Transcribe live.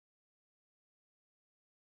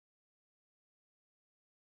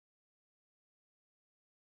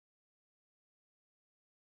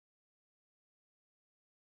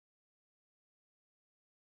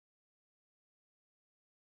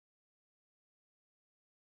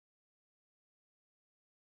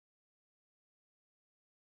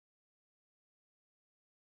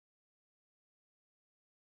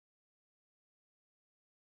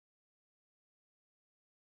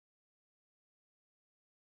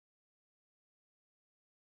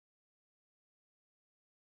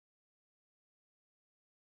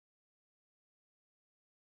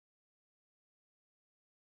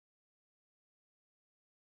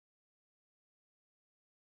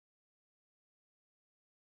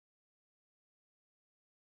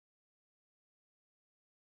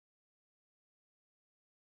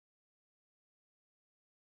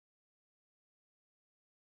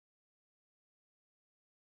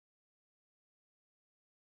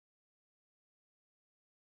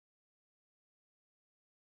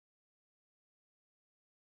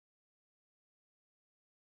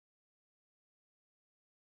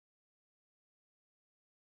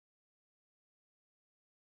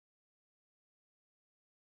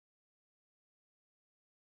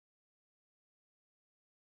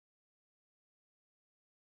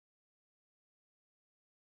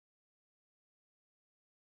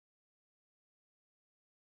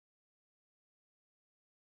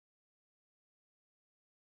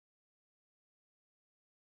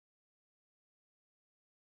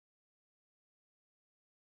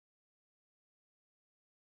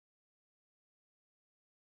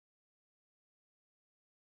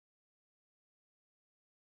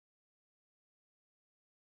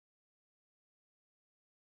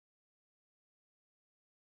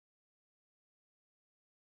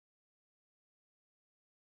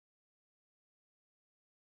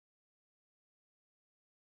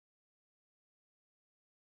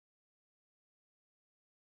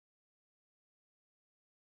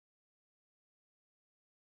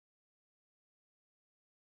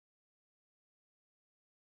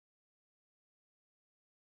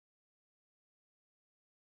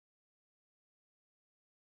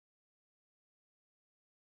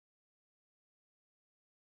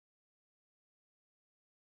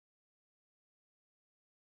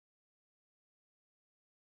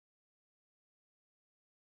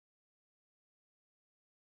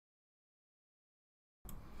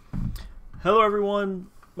Hello everyone,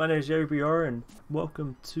 my name is Yeagerbr and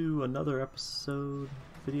welcome to another episode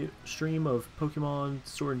video stream of Pokemon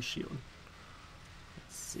Sword and Shield.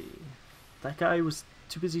 Let's see. That guy was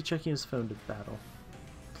too busy checking his phone to battle.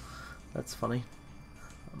 That's funny.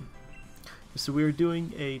 So we are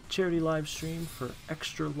doing a charity live stream for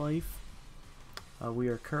Extra Life. We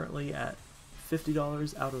are currently at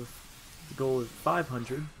 $50 out of the goal of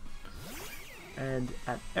 $500. And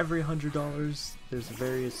at every $100 there's a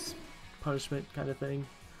various punishment kind of thing.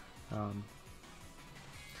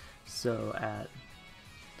 So at,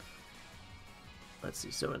 let's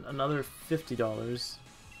see, so in another $50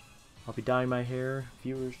 I'll be dyeing my hair.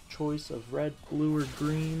 Viewer's choice of red, blue, or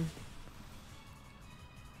green.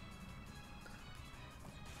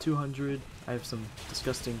 200, I have some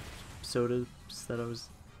disgusting sodas that I was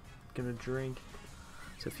gonna drink.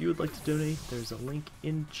 So if you would like to donate, there's a link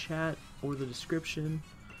in chat or the description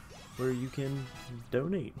where you can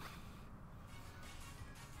donate.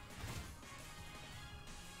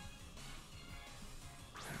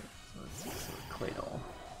 So let's see, so Claydol.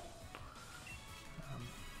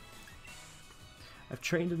 I've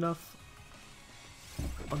trained enough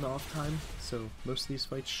on the off time, so most of these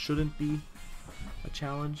fights shouldn't be a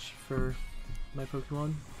challenge for my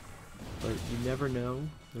Pokemon, but you never know.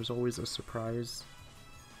 There's always a surprise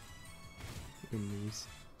in these,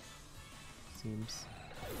 seems.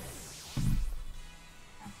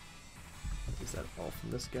 Is that all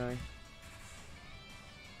from this guy?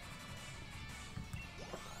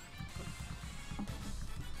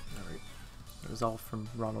 Alright, that was all from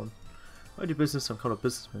Ronald. When I do business, I'm called a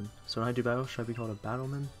businessman. So when I do battle, should I be called a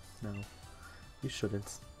battleman? No, you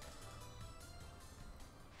shouldn't.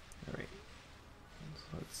 Alright, so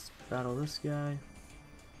let's battle this guy.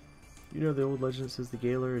 You know the old legend says the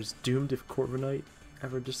Galar is doomed if Corviknight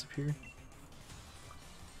ever disappear?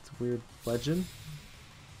 It's a weird legend,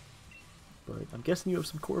 but I'm guessing you have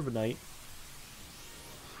some Corviknight.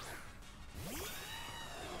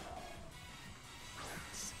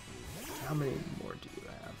 How many more do you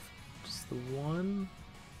have? Just the one?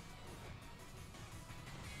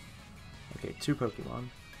 Okay, 2 Pokemon.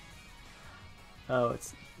 Oh,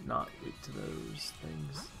 it's not weak to those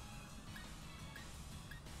things.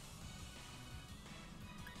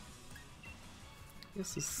 I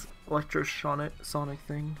guess this Sonic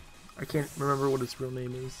thing. I can't remember what its real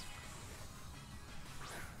name is.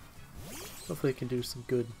 Hopefully it can do some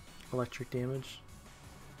good electric damage.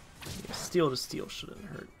 Yeah, steel to steel shouldn't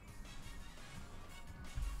hurt.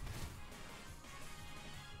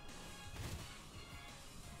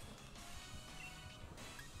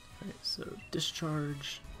 Alright, so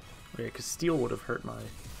discharge. Oh yeah, because steel would have hurt my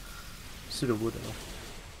Sudowoodo.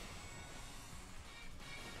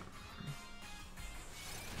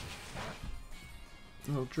 A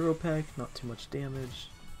little drill pack, not too much damage.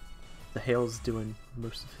 The hail's doing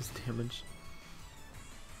most of his damage.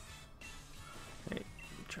 Okay,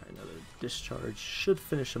 try another discharge. Should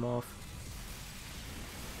finish him off.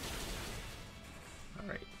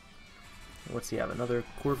 Alright. What's he have? Another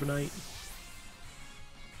Corviknight?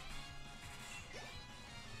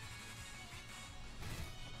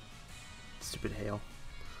 Stupid hail.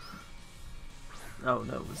 Oh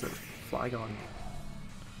no, was that a Flygon?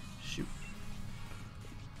 Shoot.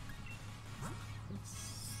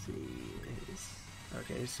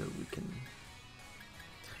 Okay, so we can...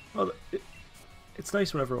 Well, it's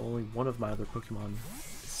nice whenever only one of my other Pokemon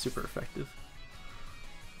is super effective.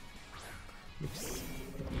 Makes it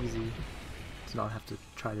easy to not have to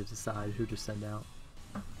try to decide who to send out.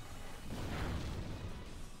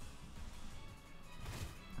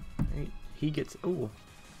 Right, he gets... Oh!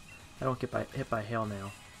 I don't get hit by hail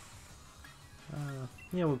now.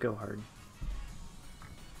 Yeah, we'll go hard.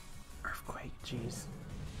 Earthquake, jeez.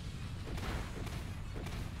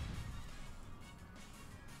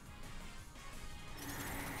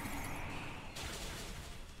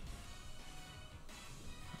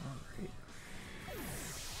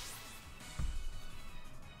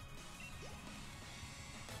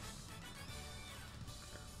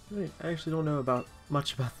 I actually don't know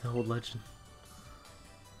much about the old legend.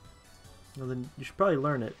 Well, then you should probably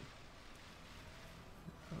learn it.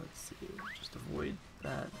 Let's see, just avoid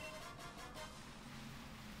that.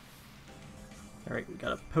 Alright, we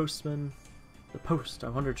got a postman. The post. I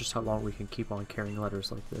wonder just how long we can keep on carrying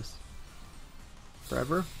letters like this.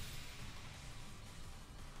 Forever?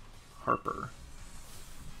 Harper.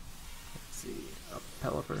 Let's see, a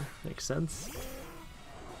Pelipper. Makes sense.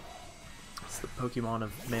 It's the Pokemon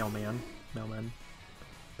of mailman,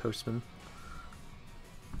 postman.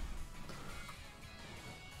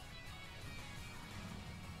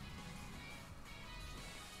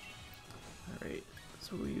 Alright,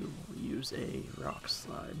 So we will use a rock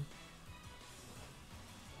slide.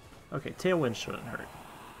 Okay, tailwind shouldn't hurt.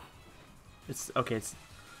 It's okay, it's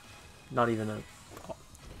not even a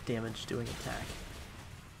damage doing attack.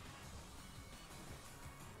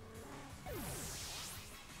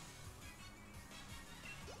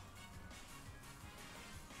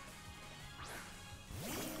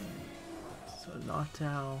 So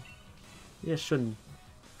Noctowl. Yeah,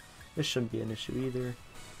 this shouldn't be an issue either.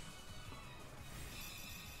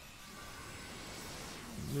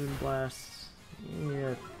 Moonblast.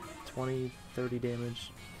 Yeah, 20, 30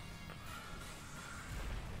 damage.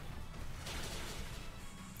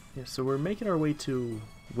 Yeah, so we're making our way to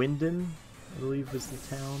Winden, I believe is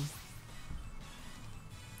the town.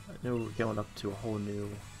 I know we're going up to a whole new,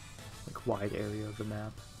 like, wide area of the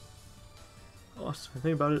map. Oh, so the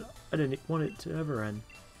thing about it, I didn't want it to ever end.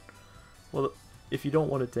 Well, if you don't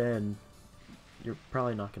want it to end, you're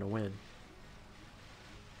probably not going to win.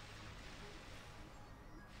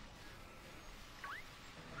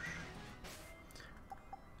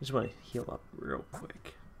 I just want to heal up real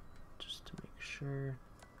quick, just to make sure.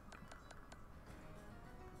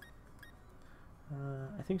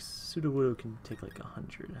 I think Sudowoodo can take like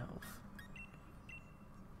 100 health.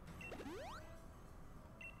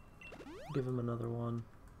 Give him another one.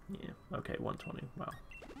 Yeah, okay, 120. Wow.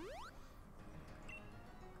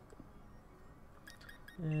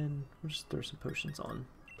 And we'll just throw some potions on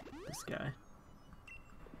this guy.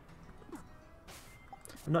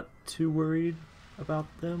 I'm not too worried about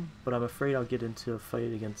them, but I'm afraid I'll get into a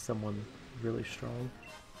fight against someone really strong.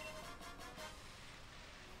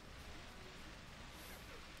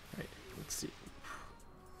 Alright, let's see.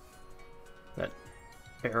 That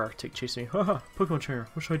Bear Arctic chasing me. Haha, Pokemon trainer,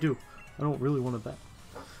 what should I do? I don't really want to battle.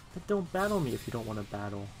 But don't battle me if you don't want to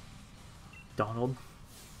battle, Donald.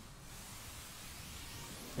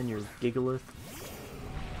 And your Gigalith.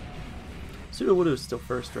 Sudowoodo is still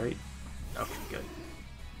first, right? Okay, good.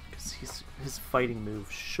 Because his fighting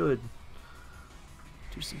move should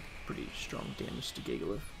do some pretty strong damage to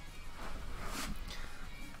Gigalith.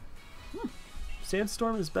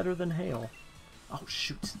 Sandstorm is better than Hail. Oh,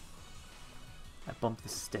 shoot. I bumped the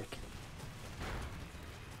stick.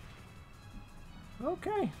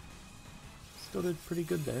 Okay. Still did pretty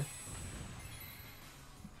good there.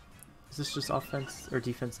 Is this just offense or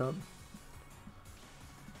defense up?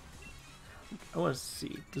 I want to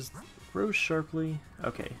see. Does Rose Sharply?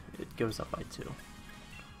 Okay, it goes up by 2.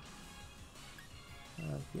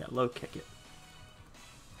 Yeah, low kick it.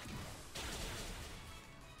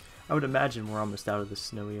 I would imagine we're almost out of the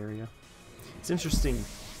snowy area. It's interesting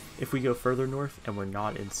if we go further north and we're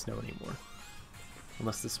not in snow anymore.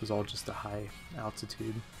 Unless this was all just a high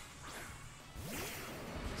altitude.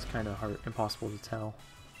 It's kind of hard, impossible to tell.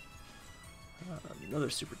 Another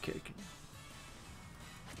super kick.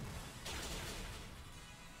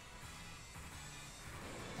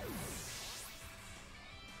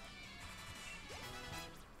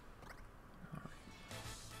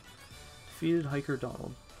 Defeated Hiker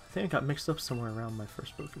Donald. I think I got mixed up somewhere around my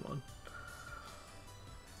first Pokemon.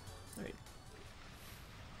 Alright.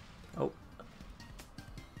 Oh.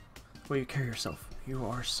 The way you carry yourself. You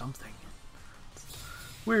are something.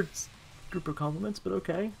 Weird group of compliments, but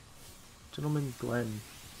okay. Gentleman Glenn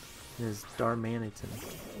and his Darmanitan.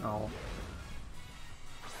 Oh.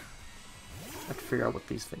 I have to figure out what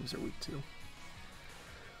these things are weak to.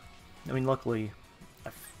 I mean, luckily...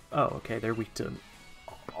 oh, okay, they're weak to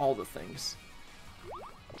all the things.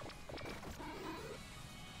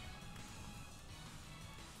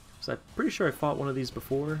 So I'm pretty sure I fought one of these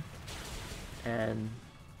before, and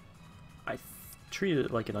I treated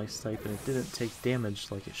it like an ice type, and it didn't take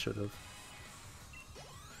damage like it should have.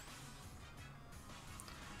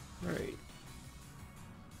 Alright.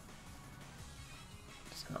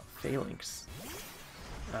 It's not phalanx.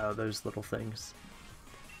 Oh, those little things.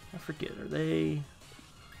 I forget, are they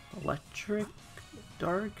electric?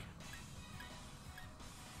 Dark?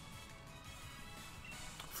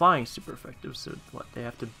 Flying super effective, so what, they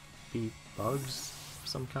have to be bugs of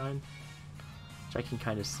some kind? Which I can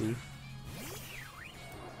kind of see.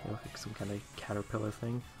 They look like some kind of caterpillar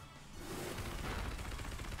thing.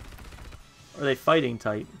 Are they fighting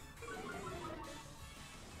type?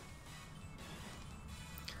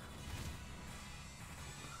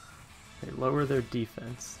 They lower their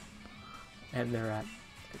defense, and they're at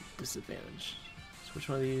a disadvantage. So which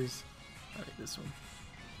one of these? I think this one.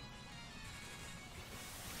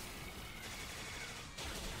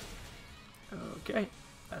 Okay,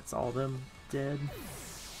 that's all of them dead.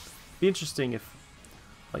 Be interesting if,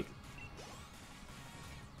 like,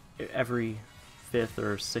 every 5th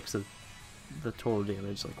or 6th of the total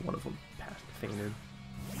damage, like one of them fainted.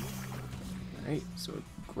 Alright, so a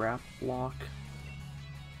grap block.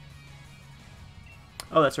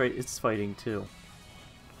 Oh, that's right, it's fighting too.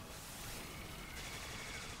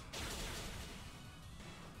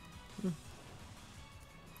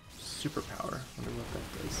 Superpower. Wonder what that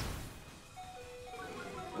does.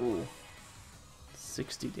 Ooh.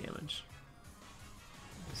 60 damage.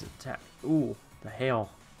 His attack. Ooh, the hail.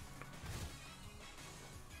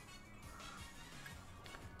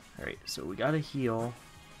 Alright, so we gotta heal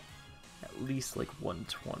at least like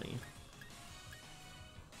 120.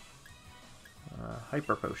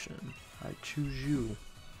 Hyper Potion. I choose you.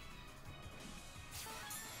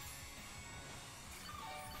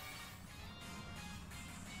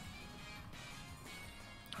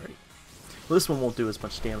 Alright. Well, this one won't do as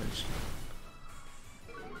much damage.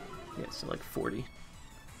 Yeah, so like 40.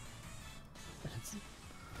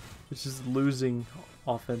 It's just losing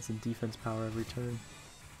offense and defense power every turn.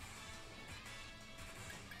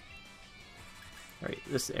 Alright,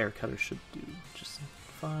 this air cutter should do just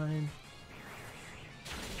fine.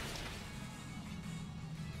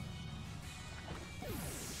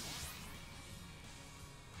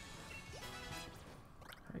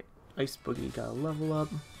 Alright, Ice Boogie got a level up.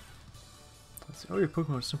 Let's see. Oh, your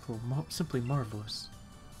Pokemon are simply marvelous.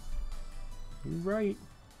 You're right.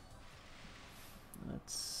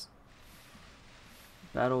 Let's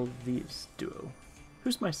battle these duo.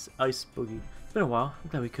 Who's my Ice Boogie? It's been a while. I'm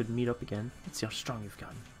glad we could meet up again. Let's see how strong you've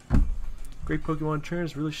gotten. Great Pokemon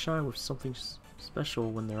trainers really shine with something special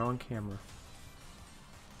when they're on camera.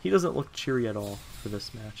 He doesn't look cheery at all for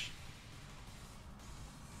this match.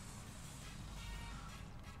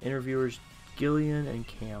 Interviewers Gillian and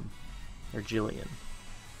Cam. Or Jillian.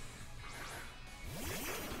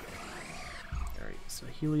 Alright, so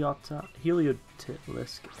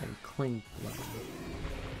Heliotilisk and Kling level.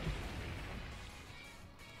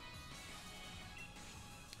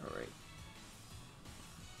 Alright.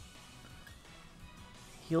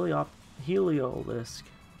 Heliolisk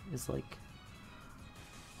is like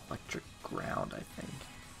electric ground, I think.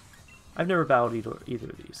 I've never battled either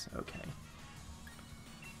of these. Okay.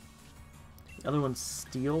 The other one's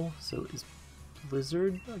steel, so is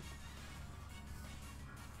Blizzard.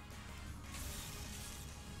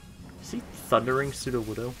 Is he thundering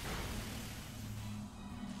Sudowoodo?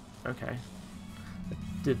 Okay. That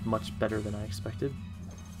did much better than I expected.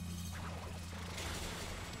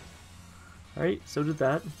 Alright, so did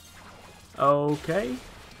that. Okay.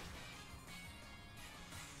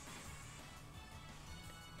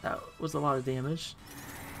 That was a lot of damage.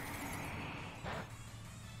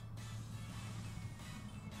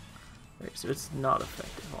 Alright, so it's not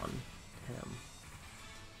effective on him.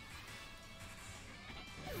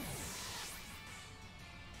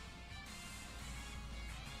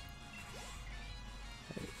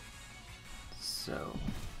 Right. So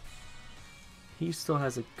he still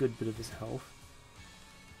has a good bit of his health.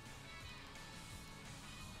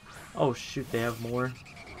 Oh shoot, they have more.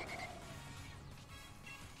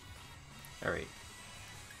 Alright.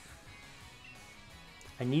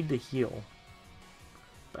 I need to heal.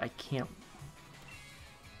 But I can't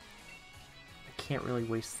really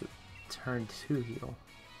waste the turn to heal.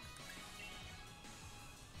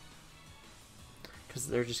 Because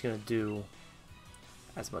they're just gonna do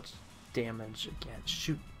as much damage again.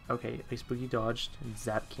 Shoot. Okay, Ice Boogie dodged and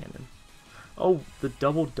Zap Cannon. Oh, the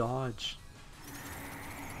double dodge.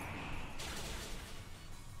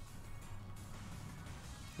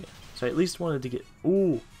 Yeah, so I at least wanted to get...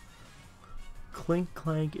 Ooh! Clink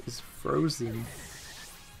Clank is frozen.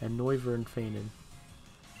 And Noivern fainted.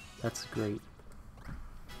 That's great.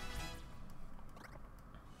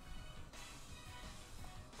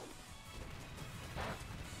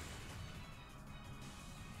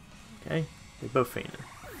 Okay, they both fainted.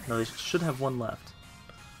 Now they should have one left.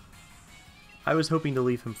 I was hoping to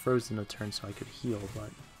leave him frozen a turn so I could heal, but...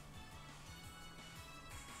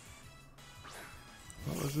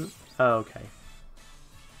 What was it? Oh, okay.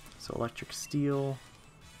 So Electric Steel.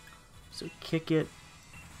 So kick it.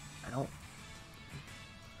 I don't...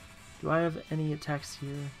 Do I have any attacks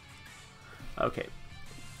here? Okay.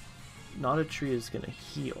 Not a tree is gonna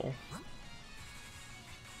heal.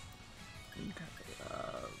 Okay.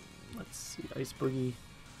 Let's see. Ice Boogie.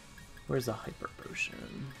 Where's the Hyper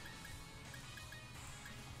Potion?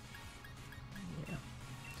 Yeah.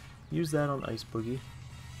 Use that on Ice Boogie.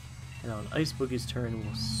 And on Ice Boogie's turn,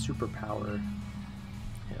 we'll superpower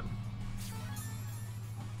him.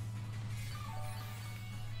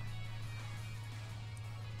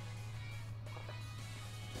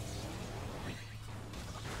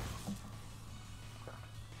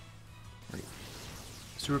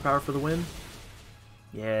 Superpower for the win?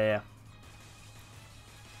 Yeah.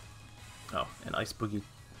 Oh, and Ice Boogie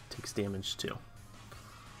takes damage too.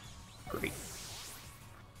 Great.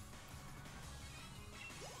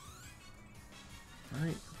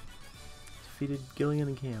 Alright. Defeated Gillian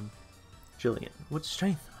and Cam. Jillian. What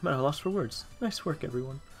strength? I'm at a loss for words. Nice work,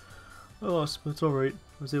 everyone. I lost, but it's alright.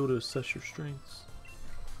 I was able to assess your strengths.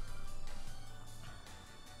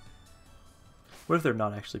 What if they're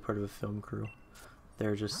not actually part of a film crew?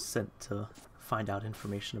 They're just sent to find out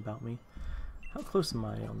information about me. How close am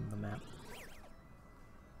I on the map?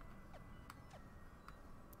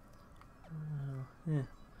 Yeah.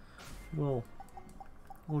 We'll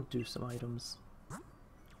do some items.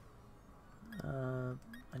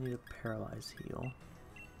 I need a paralyze heal.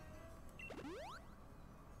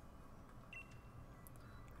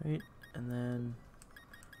 Right, and then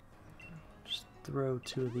just throw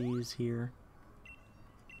 2 of these here.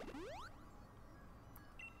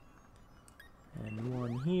 And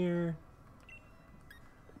 1 here.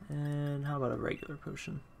 And how about a regular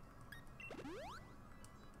potion?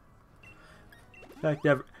 In fact,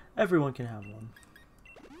 everyone can have one.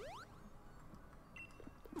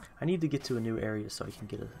 I need to get to a new area so I can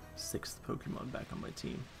get a 6th Pokemon back on my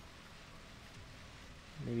team.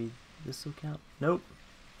 Maybe this will count? Nope.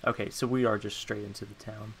 Okay, so we are just straight into the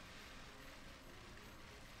town.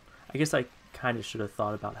 I guess I kind of should have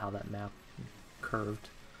thought about how that map curved,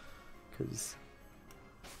 because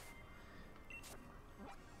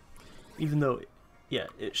even though, yeah,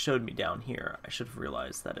 it showed me down here, I should have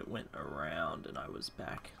realized that it went around and I was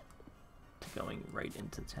back to going right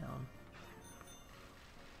into town.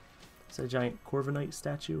 Is that a giant Corviknight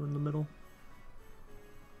statue in the middle?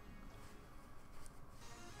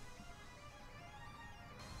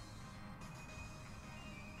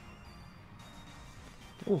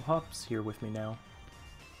 Oh, Hop's here with me now.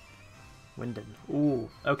 Wyndon. Ooh,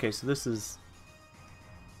 okay, so this is...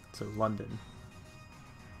 So, London.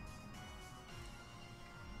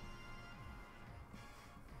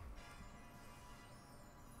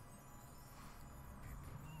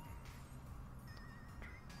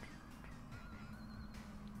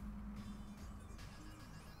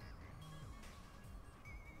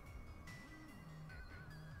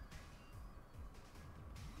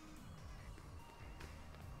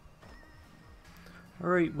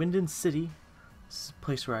 Alright, Wyndon City. This is a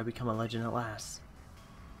place where I become a legend at last.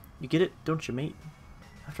 You get it, don't you, mate?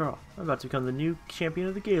 After all, I'm about to become the new champion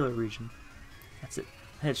of the Galar region. That's it.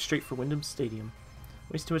 I head straight for Wyndham Stadium.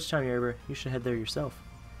 Waste too much time, Yeagerbr. You should head there yourself.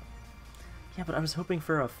 Yeah, but I was hoping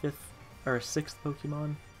for a 5th or a 6th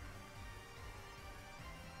Pokemon.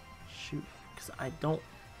 Shoot, because I don't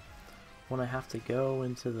want to have to go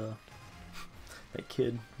into the that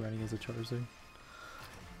kid running as a Charizard.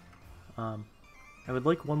 I would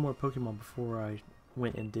like one more Pokemon before I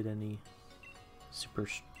went and did any super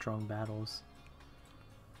strong battles.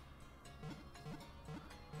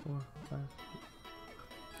 4, 5.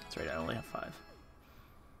 That's right, I only have 5.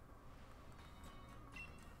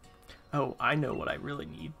 Oh, I know what I really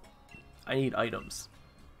need. I need items.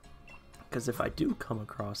 Because if I do come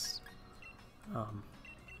across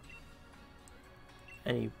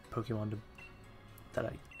any Pokemon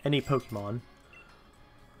I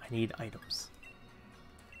need items.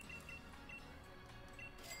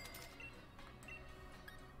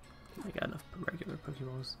 I got enough regular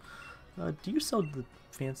Pokeballs. Do you sell the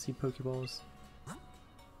fancy Pokeballs?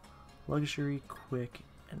 Luxury, quick,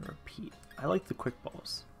 and repeat. I like the quick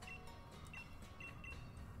balls.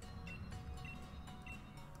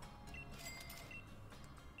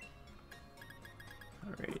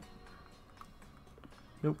 Alright.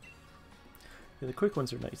 Nope. Yeah, the quick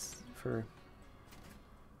ones are nice for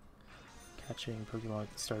catching Pokemon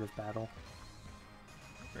at the start of battle.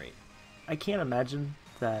 Right. I can't imagine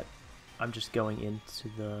that I'm just going into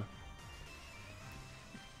the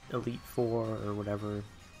Elite Four or whatever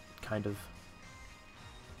kind of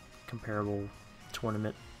comparable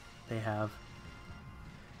tournament they have.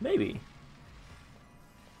 Maybe.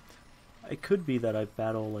 It could be that I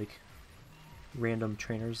battle like random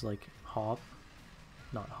trainers like Hop.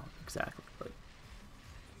 Not Hop exactly, but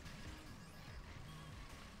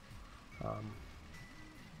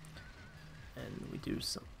and we do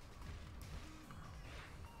some.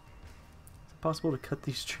 Is it possible to cut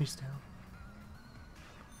these trees down?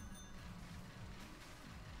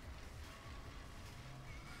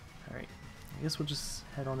 Alright, I guess we'll just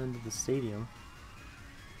head on into the stadium.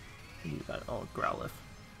 What do you got? Oh, Growlithe.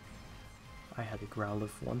 I had a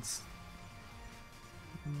Growlithe once.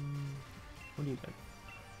 What do you got?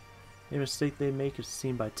 A mistake they make is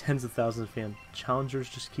seen by tens of thousands of fans. Challengers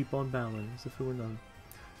just keep on battling as if it were none.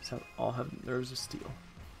 So all have nerves of steel.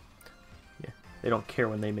 Yeah, they don't care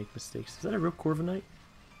when they make mistakes. Is that a real Corviknight?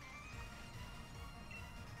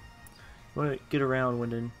 You want to get around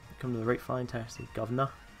when you come to the right flying taxi. Governor,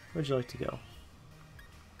 where'd you like to go?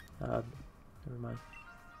 Never mind.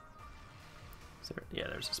 Is there, yeah,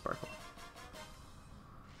 there's a sparkle.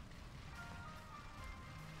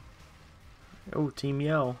 Oh, Team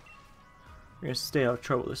Yell. We're gonna stay out of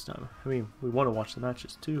trouble this time. I mean, we want to watch the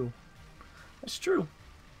matches too. That's true.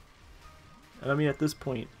 And I mean, at this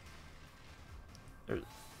point,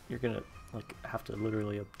 you're gonna like have to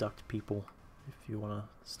literally abduct people if you want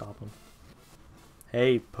to stop them.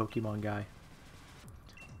 Hey, Pokemon guy.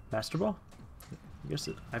 Master Ball? I guess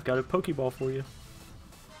I've got a Pokeball for you.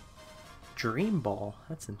 Dream Ball?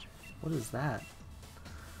 That's interesting. What is that?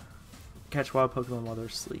 Catch wild Pokemon while they're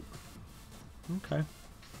asleep. Okay.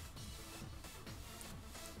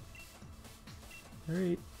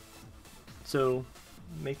 Alright. So,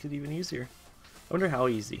 makes it even easier. I wonder how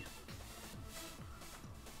easy.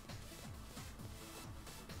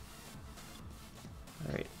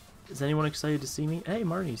 Alright. Is anyone excited to see me? Hey,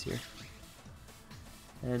 Marnie's here.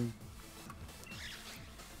 And...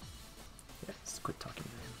 yeah, let's quit talking to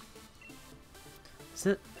him. That's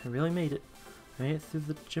it. I really made it. I made it through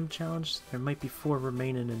the gym challenge. There might be 4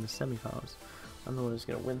 remaining in the semifinals. I'm the one who's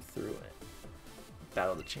going to win through it.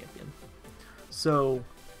 Battle the champion. So,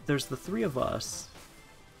 there's the 3 of us,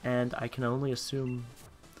 and I can only assume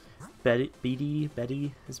Betty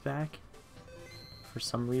is back for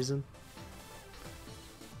some reason.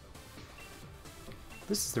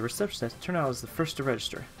 This is the receptionist. Turn out I was the first to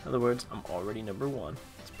register. In other words, I'm already number 1.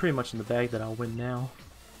 It's pretty much in the bag that I'll win now.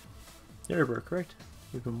 Yeagerbr, correct?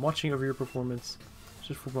 We've been watching over your performance.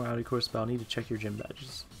 Just for more outing course, but I'll need to check your gym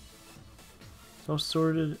badges. It's all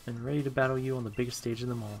sorted and ready to battle you on the biggest stage in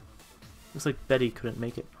them all. Looks like Betty couldn't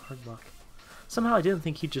make it. Hard luck. Somehow I didn't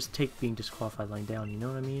think he'd just take being disqualified lying down, you know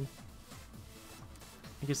what I mean?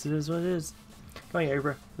 I guess it is what it is. Come on,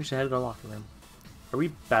 Yeagerbr. We should head to the locker room. Are we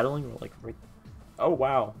battling? We're like right... oh,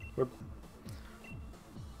 wow.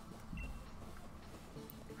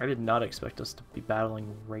 I did not expect us to be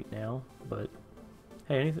battling right now, but...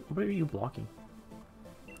 hey, anything... what are you blocking?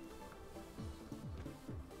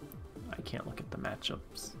 I can't look at the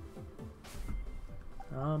matchups.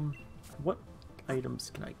 What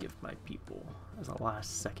items can I give my people as a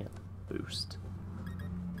last second boost?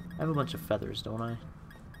 I have a bunch of feathers, don't I?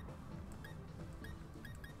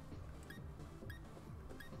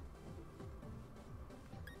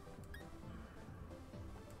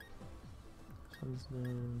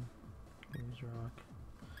 Sunstone, Games Rock.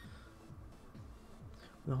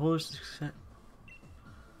 The holder success.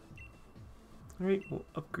 Alright, we'll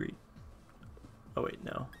upgrade. Oh wait,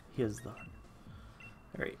 no. He has the...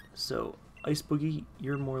 alright, so Ice Boogie,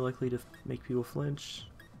 you're more likely to make people flinch.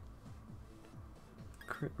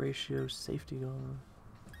 Crit ratio, safety gone.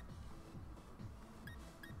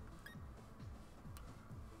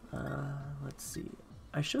 Let's see.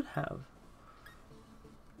 I should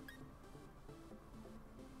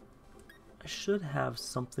have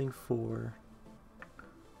something for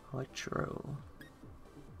Electro.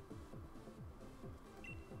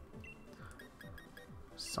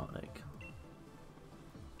 Sonic.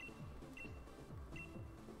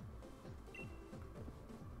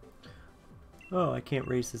 Oh, I can't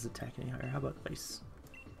raise his attack any higher. How about Ice?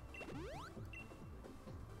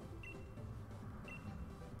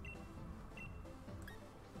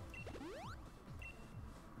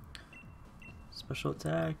 Special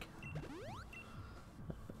attack.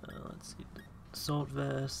 Let's see. Assault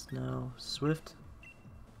Vest. No. Swift.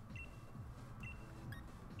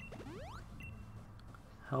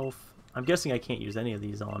 Health. I'm guessing I can't use any of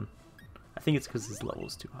these on. I think it's because his level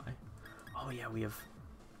is too high. Oh yeah,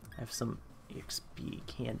 I have some EXP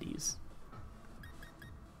candies.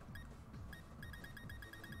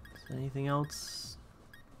 Is there anything else?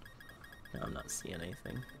 No, I'm not seeing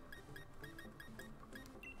anything.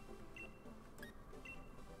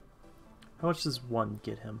 How much does 1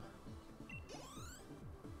 get him?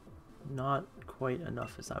 Not quite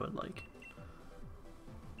enough as I would like.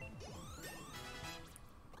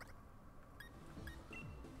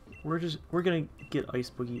 We're gonna get Ice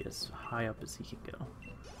Boogie as high up as he can go,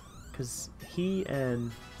 because he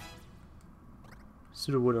and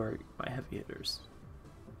Sudowoodo are my heavy hitters.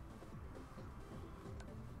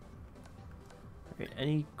 Okay,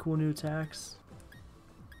 any cool new attacks?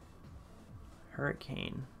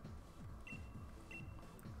 Hurricane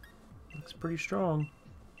looks pretty strong.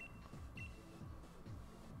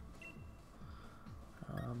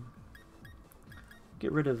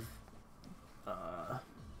 Get rid of that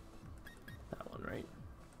one, right?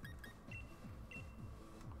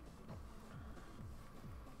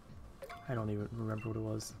 I don't even remember what it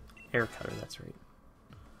was. Air Cutter, that's right.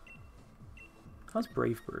 How's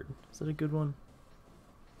Brave Bird? Is that a good one?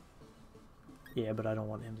 Yeah, but I don't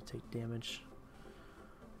want him to take damage.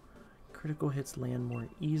 Critical hits land more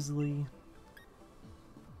easily.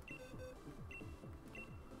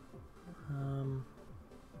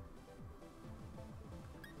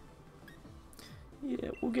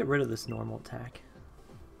 Yeah, we'll get rid of this normal attack.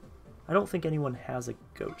 I don't think anyone has a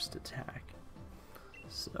ghost attack,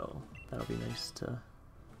 so that'll be nice to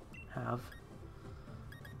have.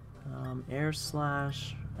 Air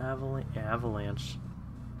slash, avalanche.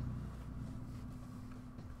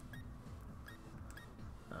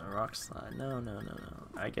 Rock slide. No.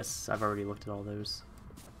 I guess I've already looked at all those.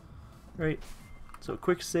 Right. So a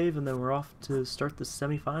quick save and then we're off to start the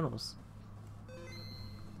semifinals.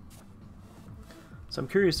 So I'm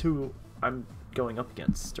curious who I'm going up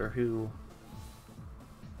against, or who...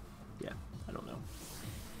 Yeah, I don't know.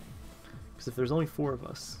 Because if there's only 4 of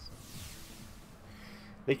us...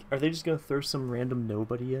 Are they just going to throw some random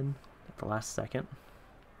nobody in at the last second?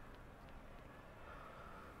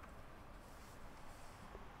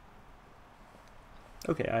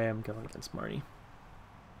 Okay, I am going against Marnie.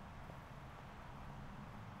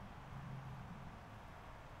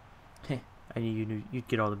 Heh, I knew you'd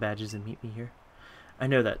get all the badges and meet me here. I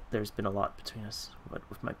know that there's been a lot between us, what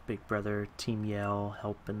with my big brother, Team Yell,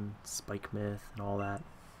 helping Spike Myth, and all that.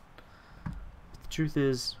 But the truth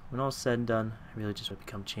is, when all's said and done, I really just want to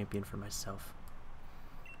become champion for myself.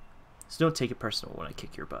 So don't take it personal when I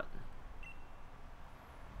kick your butt.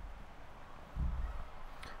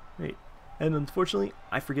 Right. And unfortunately,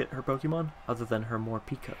 I forget her Pokemon, other than her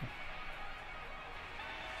Morpeko.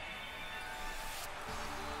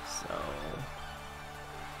 So...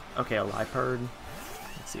 Okay, a Liepard.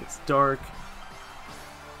 Let's see, it's dark.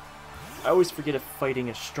 I always forget if fighting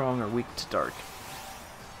is strong or weak to dark.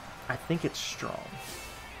 I think it's strong.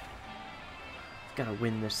 I've got to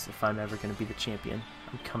win this if I'm ever going to be the champion.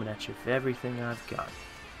 I'm coming at you with everything I've got.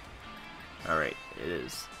 Alright, it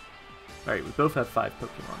is. Alright, we both have 5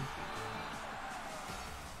 Pokemon.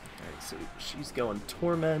 Alright, so she's going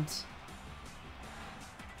Torment.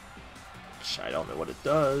 Which I don't know what it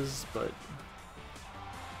does, but...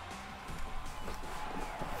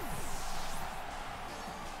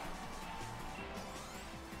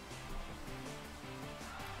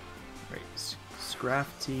 Alright,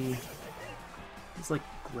 Scrafty. It's like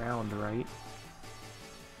ground, right?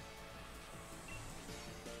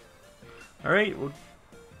 Alright, well...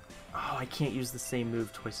 Oh, I can't use the same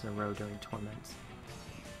move twice in a row during Torment.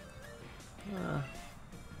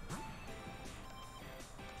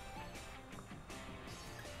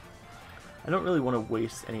 I don't really want to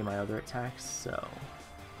waste any of my other attacks, so...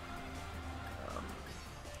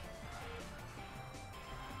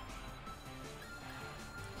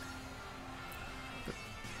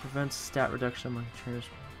 Prevents stat reduction among trainers.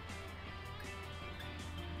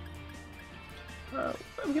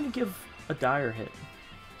 I'm gonna give a dire hit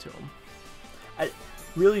to him. I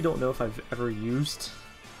really don't know if I've ever used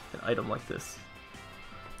an item like this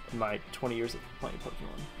in my 20 years of playing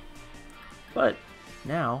Pokemon. But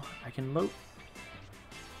now I can load.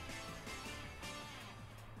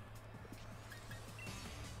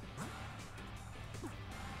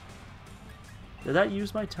 Did that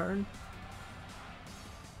use my turn?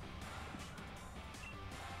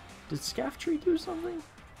 Did Scaftree do something?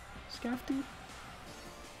 Scafty?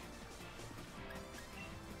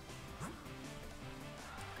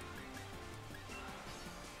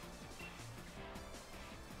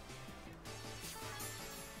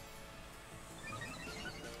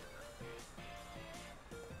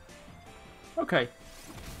 Okay.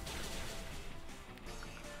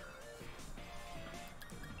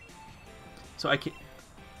 So I can...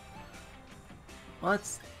 Well,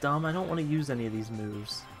 that's dumb. I don't want to use any of these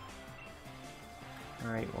moves.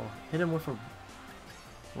 Alright, well, hit him with a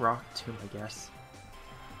Rock Tomb, I guess.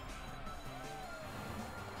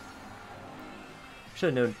 Should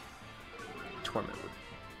have known Torment would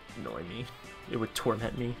annoy me. It would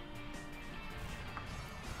torment me.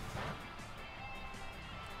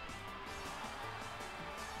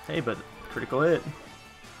 Hey, but critical hit.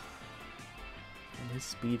 And his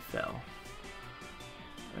speed fell.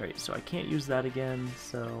 Alright, so I can't use that again,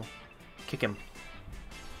 so kick him.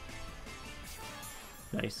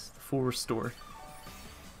 Nice, full restore.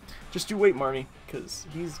 Just you wait, Marnie, because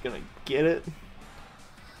he's gonna get it.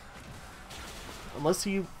 Unless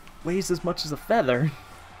he weighs as much as a feather.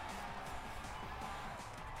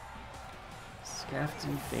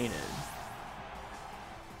 Scafty fainted.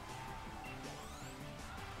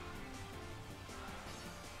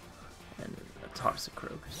 And a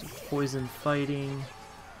Toxicroak. So poison fighting.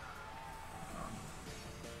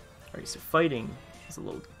 Alright, so fighting is a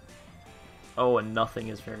little Oh, and nothing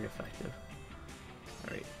is very effective.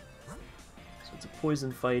 Alright. So it's a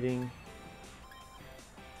poison fighting.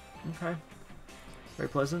 Okay. Very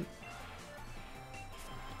pleasant.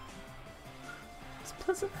 Does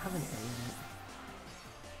pleasant have an A in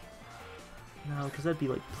it? No, because that'd be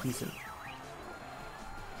like pleasant.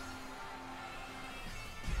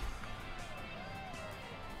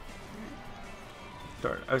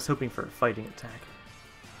 Darn, I was hoping for a fighting attack.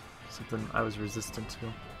 Something I was resistant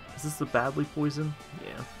to. Is this the badly poison?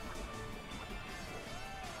 Yeah.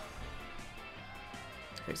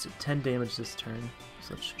 Okay, so 10 damage this turn.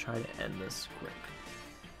 So let's try to end this quick.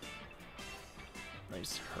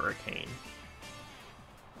 Nice hurricane.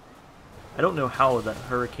 I don't know how that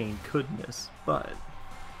hurricane could miss, but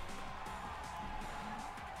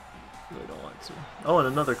really don't want to. Oh, and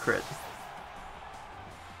another crit.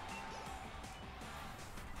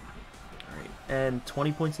 Alright, and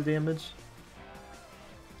 20 points of damage.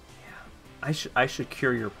 Yeah. I should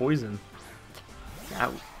cure your poison.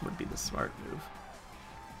 That would be the smart move.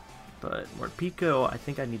 But Morpeko, I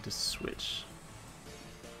think I need to switch.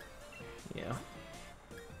 Yeah.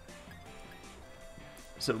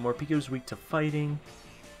 So Morpeko's weak to fighting.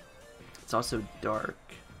 It's also dark.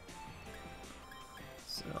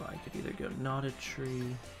 So I could either go Knotted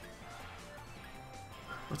Tree.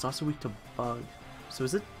 Oh, it's also weak to bug. So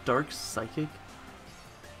is it dark psychic?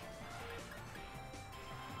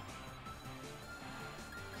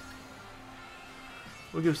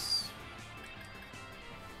 We'll go.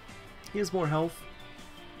 He has more health,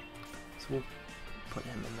 so we'll put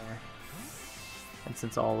him in there. And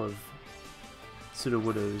since all of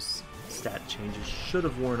Sudowoodo's stat changes should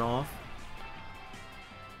have worn off,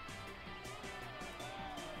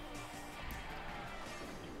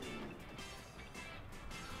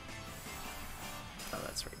 oh,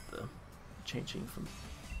 that's right, the changing from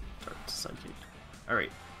dark to psychic.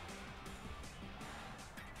 Alright.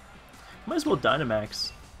 Might as well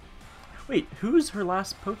Dynamax. Wait, who's her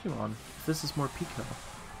last Pokemon? If this is Morpeko.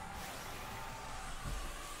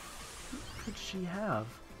 Who could she have?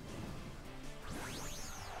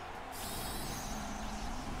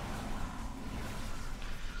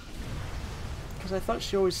 Because I thought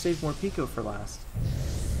she always saved Morpeko for last.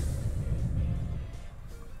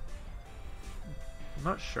 I'm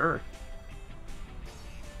not sure.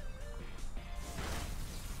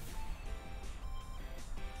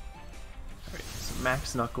 Alright, so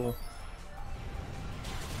Max Knuckle.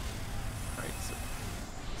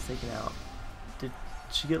 Taken out. Did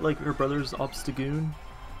she get like her brother's Obstagoon?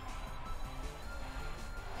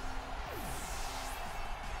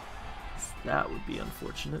 That would be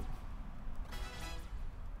unfortunate.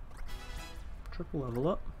 Triple level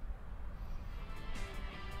up.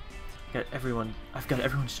 I've got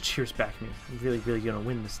everyone's cheers back me. I'm really gonna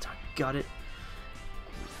win this time. Got it.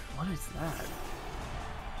 What is that?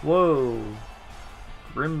 Whoa.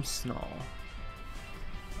 Grimmsnarl.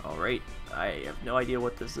 Alright, I have no idea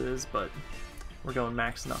what this is, but we're going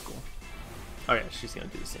Max Knuckle. Oh yeah, she's gonna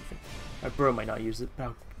do the same thing. My bro might not use it, but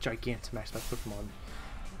I'll Gigantamax my Pokemon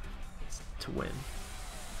to win.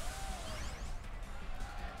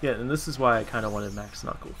 Yeah, and this is why I kind of wanted Max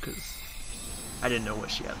Knuckle, because I didn't know what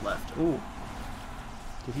she had left. Ooh.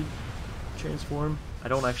 Did he transform? I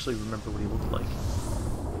don't actually remember what he looked like.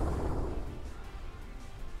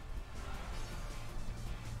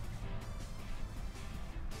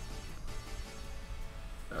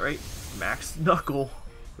 Alright, Max Knuckle.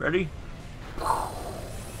 Ready? Alright,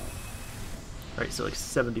 so like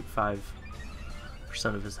 75%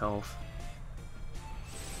 of his health.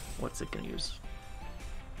 What's it gonna use?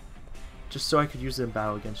 Just so I could use it in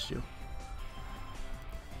battle against you.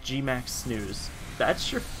 G-Max Snooze.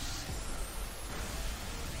 That's your...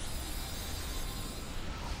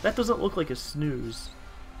 That doesn't look like a snooze.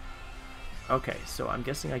 Okay, so I'm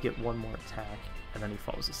guessing I get one more attack, and then he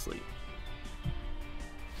falls asleep.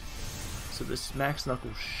 So this Max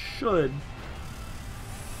Knuckle should...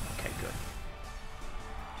 Okay, good.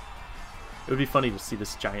 It would be funny to see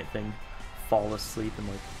this giant thing fall asleep and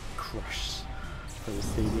like crush for the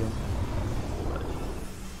stadium. But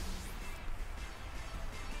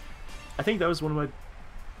I think that was one of my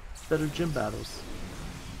better gym battles.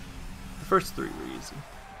 The first three were easy.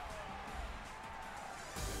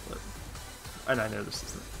 But, and I know this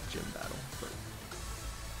isn't a gym battle, but...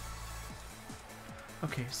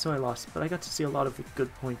 Okay, so I lost, but I got to see a lot of the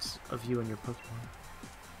good points of you and your Pokemon.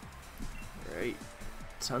 Alright,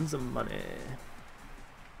 tons of money.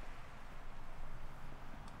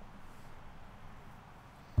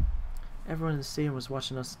 Everyone in the stadium was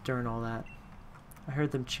watching us during all that. I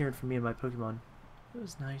heard them cheering for me and my Pokemon. It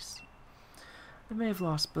was nice. I may have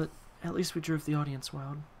lost, but at least we drove the audience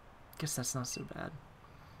wild. Guess that's not so bad.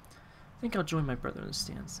 I think I'll join my brother in the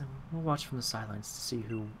stands, and we'll watch from the sidelines to see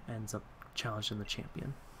who ends up challenging the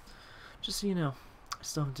champion. Just so you know, I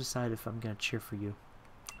still haven't decided if I'm gonna cheer for you.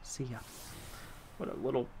 See ya. What a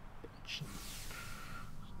little bitch.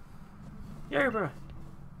 Yeagerbr!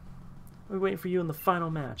 We're waiting for you in the final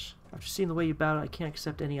match. After seeing the way you battled, I can't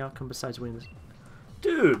accept any outcome besides winning this.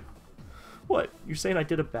 Dude! What? You're saying I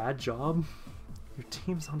did a bad job? Your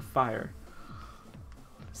team's on fire.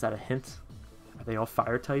 Is that a hint? Are they all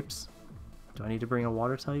fire types? Do I need to bring a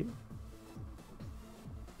water type?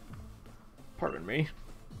 Pardon me.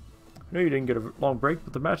 I know you didn't get a long break,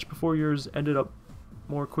 but the match before yours ended up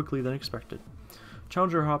more quickly than expected.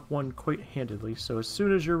 Challenger Hop won quite handedly, so as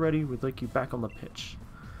soon as you're ready, we'd like you back on the pitch.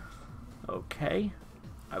 Okay.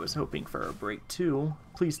 I was hoping for a break too.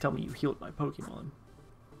 Please tell me you healed my Pokemon.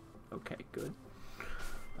 Okay, good.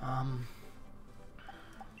 Trying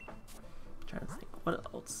to think, what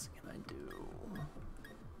else can I do?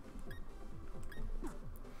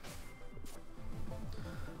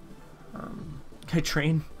 Can I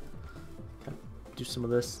train? Can I do some of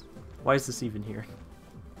this? Why is this even here?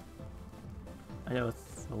 I know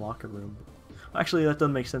it's a locker room. Actually, that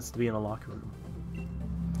doesn't make sense to be in a locker room.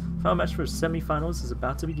 Final match for semifinals is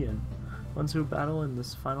about to begin. Ones who battle in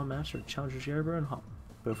this final match are Challengers Yeagerbr and Hop,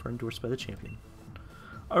 both are endorsed by the champion.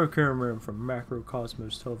 Our cameraman from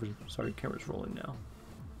Macrocosmos Television. Sorry, camera's rolling now.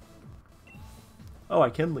 Oh, I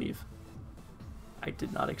can leave. I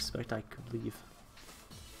did not expect I could leave.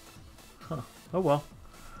 Huh. Oh well.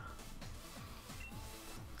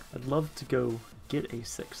 I'd love to go get a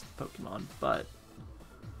 6th Pokemon, but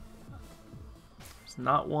there's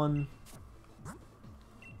not one.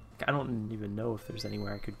 I don't even know if there's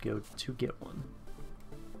anywhere I could go to get one.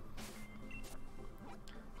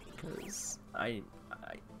 Because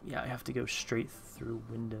yeah, I have to go straight through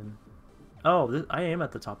Winden. Oh, I am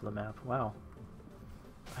at the top of the map. Wow.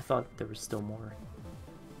 I thought there was still more.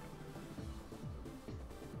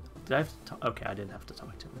 Did I have to talk? Okay, I didn't have to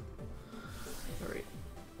talk to him. Alright.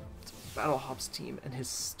 It's Battle Hop's team and his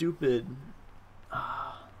stupid...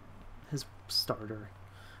 his starter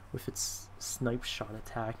with its snipe shot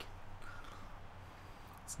attack.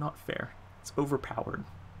 It's not fair. It's overpowered.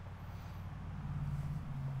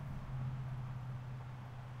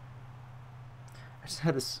 I just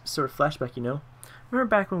had this sort of flashback, you know? Remember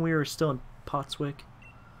back when we were still in Potswick?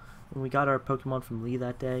 When we got our Pokemon from Lee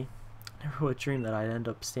that day? I never would dream that I'd end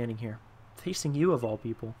up standing here, facing you of all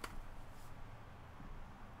people.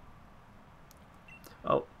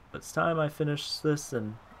 Oh, it's time I finish this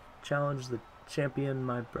and challenge the champion,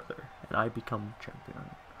 my brother, and I become champion.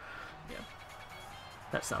 Yeah.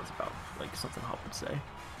 That sounds about like something Hop would say.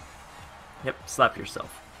 Yep, slap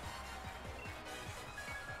yourself.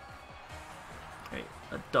 Alright,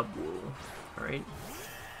 a double. Alright.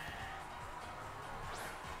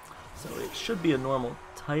 So it should be a normal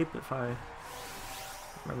type if I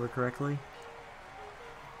remember correctly.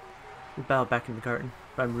 We battled back in the garden,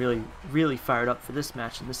 but I'm really fired up for this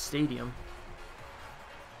match in this stadium.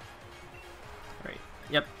 Alright,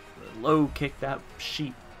 yep. Low kick that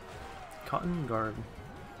sheep. Cotton guard.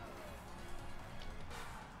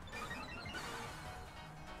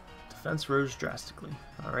 Defense rose drastically.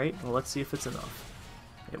 Alright, well let's see if it's enough.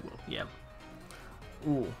 It will, yeah.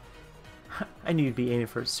 Ooh. I knew you'd be aiming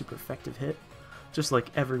for a super effective hit. Just like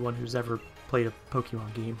everyone who's ever played a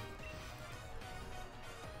Pokemon game.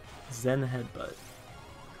 Zen Headbutt.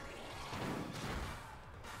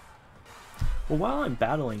 Well, while I'm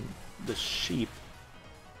battling the sheep,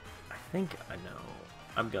 I think I know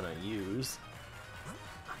I'm gonna use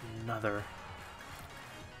another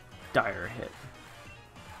dire hit.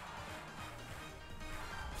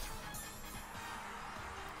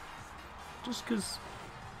 Just cause...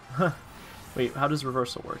 Huh. Wait, how does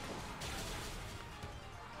reversal work?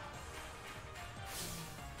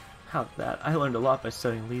 How's that? I learned a lot by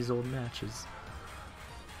studying Lee's old matches.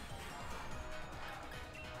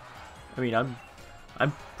 I mean,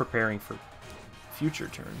 I'm preparing for future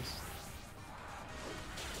turns.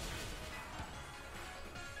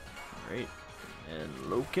 Alright,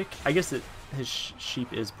 and low kick. I guess his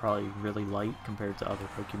sheep is probably really light compared to other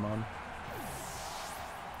Pokemon.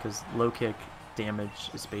 Because low kick damage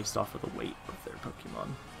is based off of the weight of their Pokemon.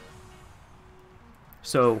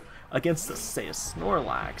 So, against, say, a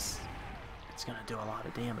Snorlax, it's going to do a lot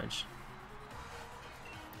of damage.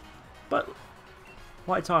 But,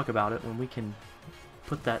 why talk about it when we can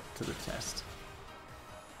put that to the test?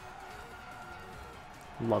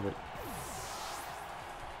 Love it.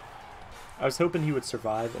 I was hoping he would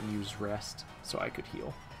survive and use rest so I could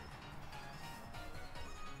heal.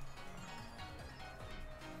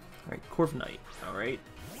 Alright, Corviknight. Alright.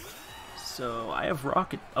 So I have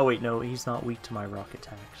rocket. Oh wait, no, he's not weak to my rock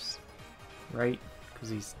attacks, right? Because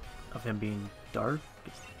he's of him being dark.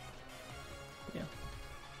 Yeah.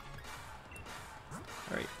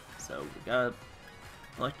 All right. So we got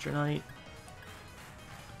Electronite.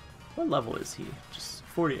 What level is he? Just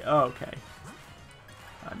 40. Oh, okay.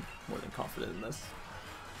 I'm more than confident in this.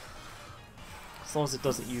 As long as it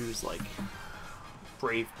doesn't use like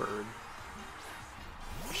Brave Bird,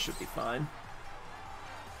 it should be fine.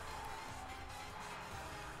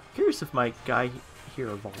 Curious if my guy here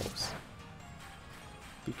evolves,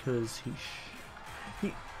 because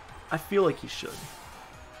I feel like he should.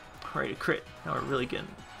 Alright, a crit. Now we're really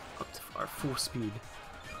getting up to our full speed.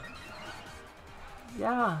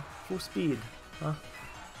 Yeah, full speed. Huh?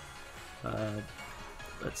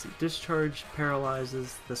 Let's see. Discharge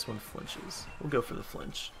paralyzes. This one flinches. We'll go for the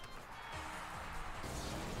flinch.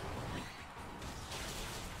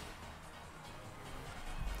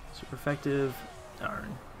 Super effective.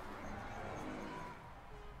 Darn.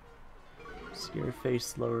 Scary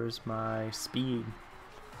face lowers my speed.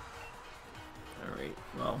 Alright,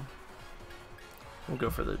 well. We'll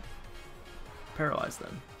go for the paralyze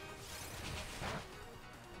then.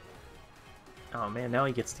 Oh man, now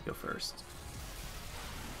he gets to go first.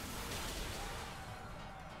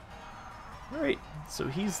 Alright, so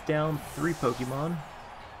he's down 3 Pokemon.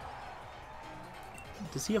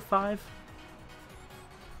 Does he have 5?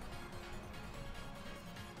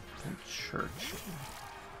 Church.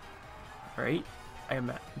 Alright, I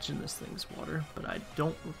imagine this thing's water, but I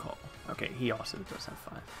don't recall. Okay, he also does have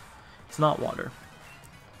 5. It's not water.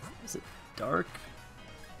 Is it dark?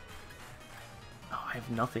 Oh, I have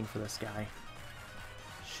nothing for this guy.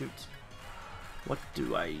 Shoot. What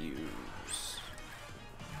do I use?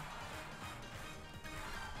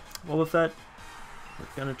 Well, with that, we're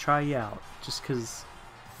gonna try you out. Just because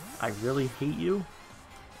I really hate you,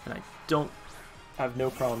 and I have no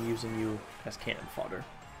problem using you as cannon fodder.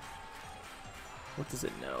 What does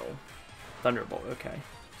it know? Thunderbolt, okay.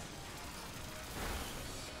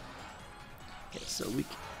 Okay, so we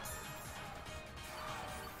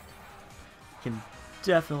can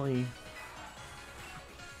definitely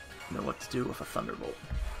know what to do with a Thunderbolt.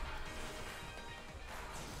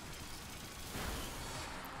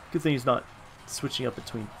 Good thing he's not switching up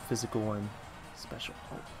between physical and special.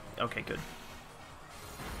 Oh, okay, good.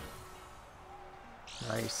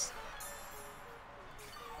 Nice.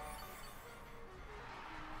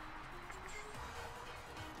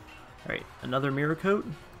 Alright, another Mirror Coat.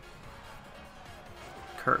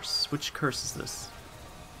 Curse. Which curse is this?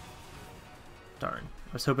 Darn.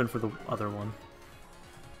 I was hoping for the other one.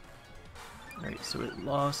 Alright, so it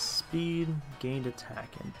lost speed, gained attack,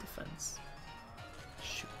 and defense.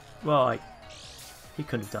 Shoot. Well, he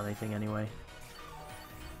couldn't have done anything anyway.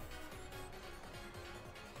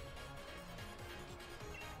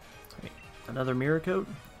 Alright, another Mirror Coat.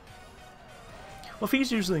 Well, if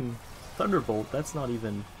he's using Thunderbolt, that's not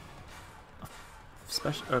even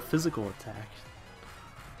a physical attack.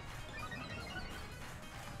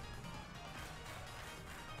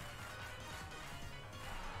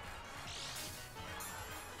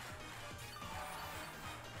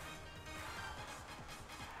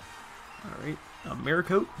 Alright, Mirror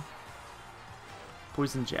Coat.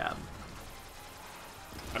 Poison Jab.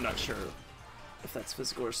 I'm not sure if that's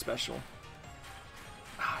physical or special.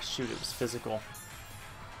 Ah, shoot, it was physical.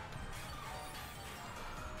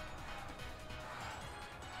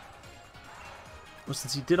 Well,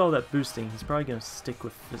 since he did all that boosting, he's probably going to stick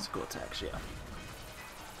with physical attacks, yeah.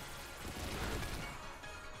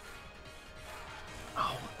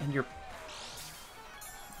 Oh, and you're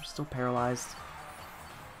still paralyzed.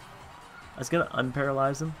 I was going to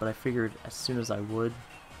unparalyze him, but I figured as soon as I would,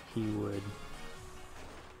 he would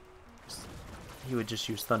just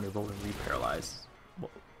use Thunderbolt and re-paralyze.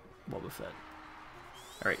 What with it?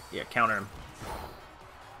 Alright, yeah, counter him.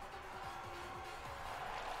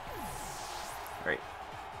 Alright,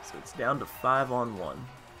 so it's down to 5-on-1.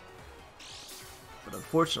 But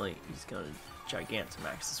unfortunately, he's going to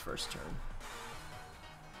Gigantamax his first turn.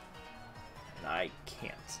 And I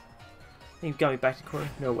can't. He got me back to corner?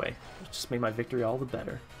 No way. It just made my victory all the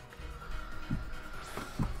better.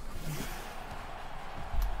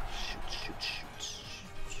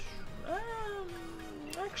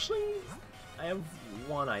 Actually, I have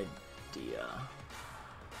one idea.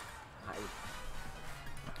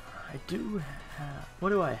 I do have...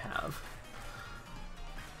 What do I have?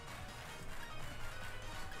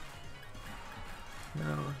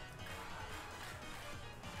 No.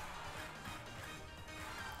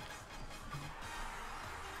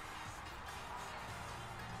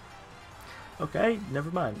 Okay,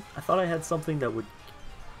 never mind. I thought I had something that would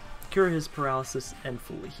cure his paralysis and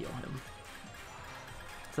fully heal him.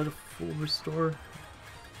 Is that a full restore?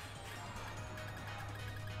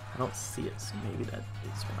 I don't see it, so maybe that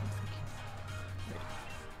is what I'm thinking. Right.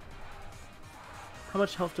 How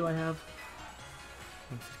much health do I have?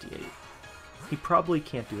 158. He probably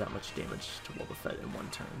can't do that much damage to Wobbuffet in one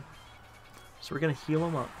turn. So we're gonna heal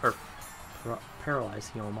him up, or paralyze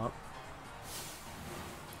heal him up.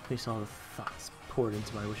 Place all the thoughts poured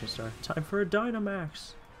into my wishing star. Time for a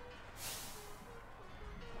Dynamax!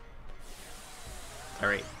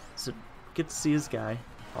 Alright, so get to see his guy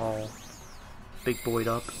all big boyed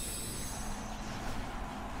up.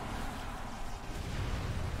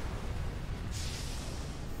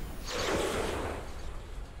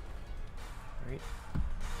 Alright.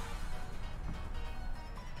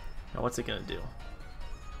 Now what's it gonna do?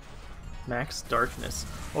 Max Darkness.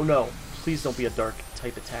 Oh no, please don't be a dark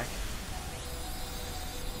type attack.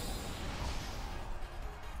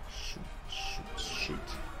 Shoot, shoot, shoot.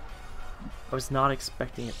 I was not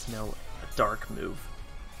expecting it to know a dark move.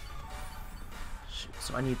 Shoot,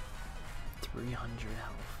 so I need 300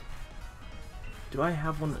 health. Do I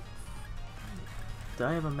have one that... Do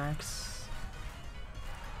I have a max?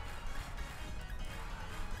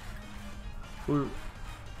 Ooh.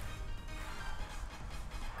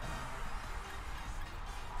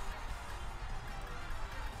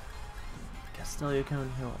 Castelia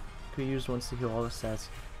can heal. Could be used once to heal all the stats.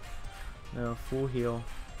 No, full heal.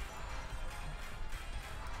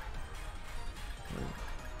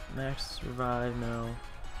 Max revive, no.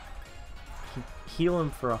 Heal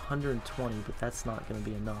him for 120, but that's not going to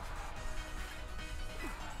be enough.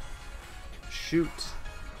 Shoot.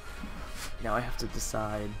 Now I have to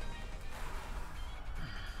decide.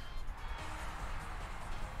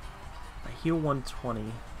 I heal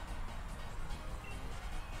 120.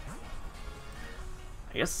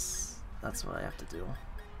 I guess that's what I have to do.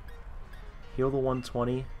 Heal the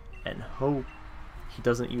 120 and hope he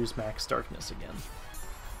doesn't use Max Darkness again.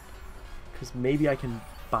 Because maybe I can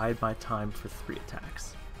bide my time for 3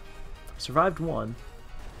 attacks. Survived 1.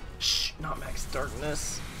 Shh, not Max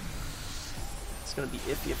Darkness. It's gonna be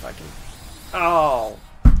iffy if I can... Oh!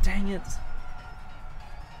 Dang it!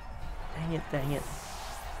 Dang it, dang it.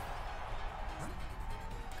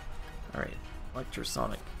 Alright,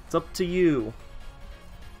 Electrosonic. It's up to you!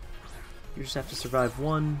 You just have to survive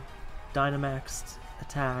 1 Dynamax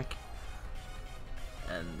attack.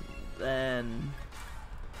 And then...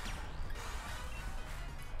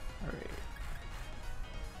 Alright.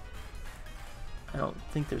 I don't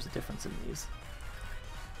think there's a difference in these.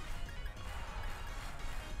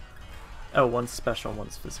 Oh, one's special,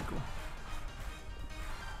 one's physical.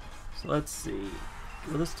 So let's see.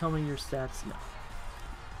 Will this tell me your stats? No.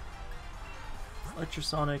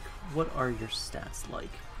 Electrosonic, what are your stats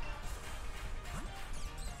like?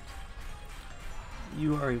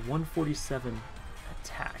 You are a 147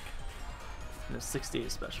 attack and a 68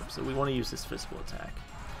 special, so we want to use his physical attack.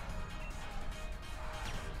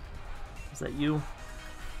 Is that you?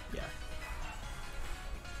 Yeah.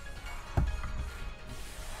 Right.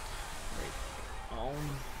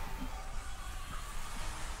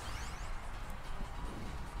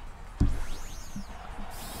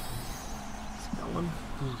 It's going.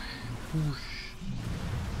 Whoosh, whoosh.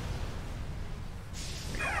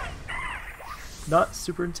 Not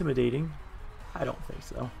super intimidating. I don't think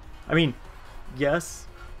so. I mean, yes,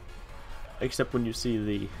 except when you see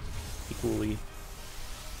the equally,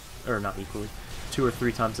 or not equally, 2 or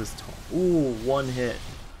 3 times as tall. Ooh, 1 hit.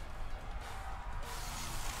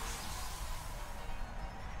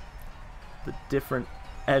 The different,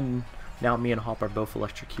 and now me and Hop are both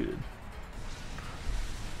electrocuted.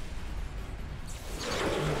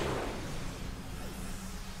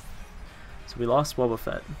 So we lost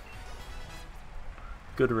Wobbuffet.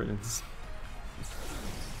 Good riddance.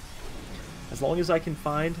 As long as I can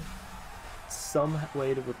find some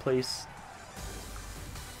way to replace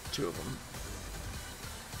 2 of them.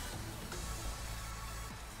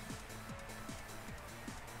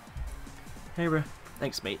 Hey, bro.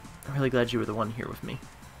 Thanks, mate. I'm really glad you were the one here with me.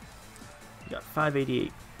 You got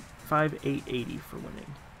 5,880 for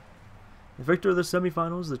winning. The victor of the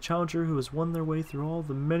semifinals, the challenger who has won their way through all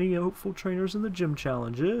the many hopeful trainers in the gym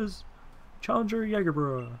challenge is Challenger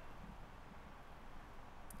Yeagerbr.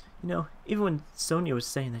 You know, even when Sonia was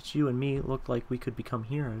saying that you and me looked like we could become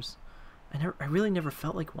heroes, I really never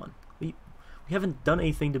felt like one. We haven't done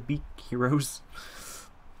anything to be heroes.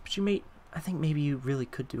 But you mate, I think maybe you really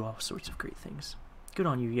could do all sorts of great things. Good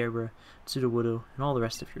on you, Yeagerbr, Sudowoodo, and all the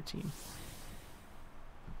rest of your team.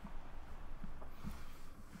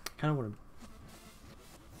 Kind of want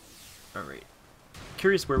to... Alright.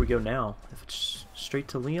 Curious where we go now. If it's straight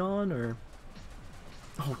to Leon, or...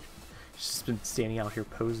 Oh, he's just been standing out here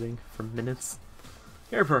posing for minutes.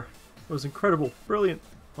 Yeagerbr, it was incredible, brilliant.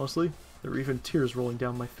 Honestly, there were even tears rolling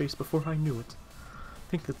down my face before I knew it.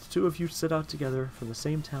 Think that the two of you set out together from the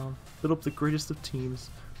same town, built up the greatest of teams,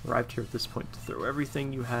 arrived here at this point to throw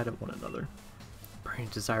everything you had at one another. Burning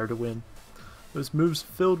desire to win. Those moves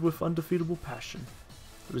filled with undefeatable passion.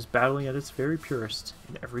 It was battling at its very purest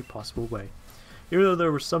in every possible way. Even though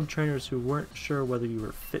there were some trainers who weren't sure whether you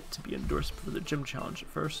were fit to be endorsed for the gym challenge at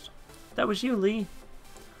first. That was you, Lee.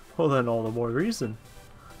 Well then, all the more reason.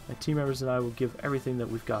 My team members and I will give everything that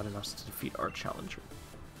we've got in us to defeat our challenger.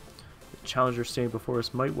 The challenger standing before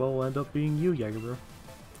us might well end up being you, Yeagerbr. In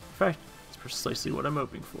fact, it's precisely what I'm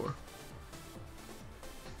hoping for.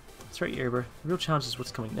 That's right, Yeagerbr. The real challenge is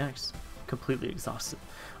what's coming next. I'm completely exhausted.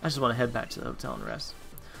 I just want to head back to the hotel and rest.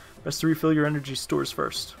 Best to refill your energy stores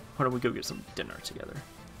first. Why don't we go get some dinner together?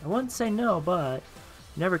 I wouldn't say no, but I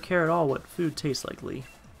never care at all what food tastes like, Lee.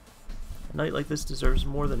 A night like this deserves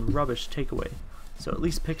more than rubbish takeaway, so at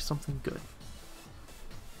least pick something good.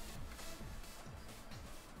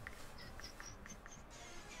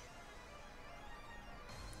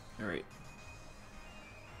 Alright.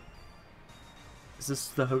 Is this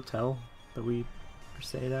the hotel that we are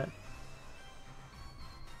staying at?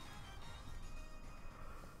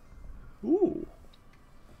 Ooh.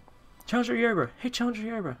 Challenger Yeagerbr. Hey, Challenger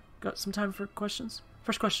Yeagerbr. Got some time for questions?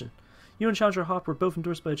 First question. You and Challenger Hop were both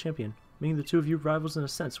endorsed by a champion, meaning the two of you rivals in a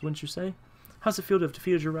sense, wouldn't you say? How's it feel to have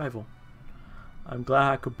defeated your rival? I'm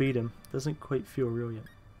glad I could beat him. Doesn't quite feel real yet.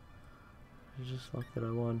 I just thought that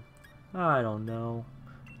I won. I don't know.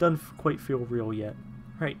 Doesn't quite feel real yet.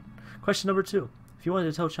 Right. Question number 2. If you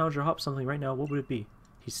wanted to tell Challenger Hop something right now, what would it be?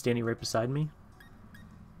 He's standing right beside me.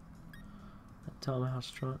 I tell him how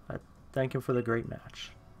strong. I thank him for the great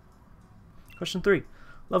match. Question 3.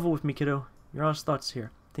 Level with me, kiddo. Your honest thoughts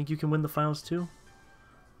here. Think you can win the finals too?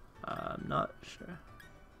 I'm not sure.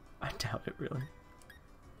 I doubt it, really.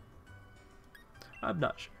 I'm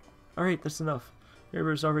not sure. Alright, that's enough.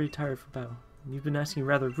 Yeagerbr's already tired for battle. And you've been asking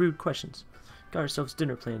rather rude questions. Got ourselves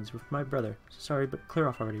dinner plans with my brother. Sorry, but clear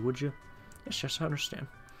off already, would you? Yes, I understand.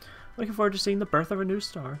 Looking forward to seeing the birth of a new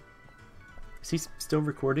star. Is he still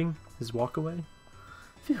recording his walk away?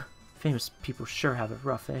 Phew. Famous people sure have it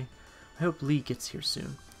rough, eh? I hope Lee gets here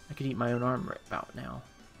soon. I could eat my own arm right about now.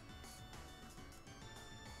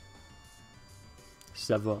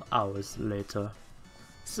 Several hours later.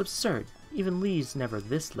 This is absurd. Even Lee's never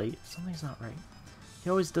this late. Something's not right. He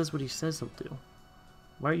always does what he says he'll do.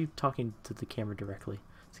 Why are you talking to the camera directly?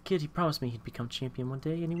 As a kid, he promised me he'd become champion one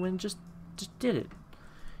day, and he went and just did it.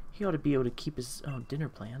 He ought to be able to keep his own dinner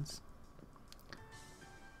plans.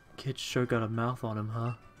 Kid sure got a mouth on him,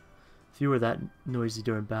 huh? If you were that noisy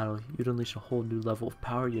during battle, you'd unleash a whole new level of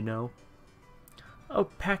power, you know. Oh,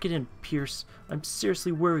 pack it in, Pierce. I'm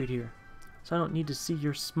seriously worried here. So I don't need to see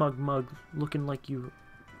your smug mug looking like you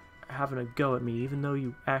having a go at me, even though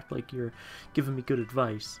you act like you're giving me good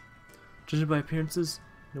advice. Judging by appearances,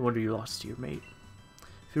 no wonder you lost to your mate.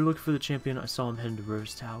 If you're looking for the champion, I saw him heading to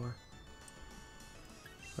Rose Tower.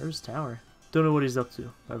 Rose Tower? Don't know what he's up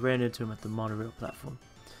to. I ran into him at the monorail platform.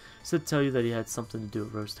 He said to tell you that he had something to do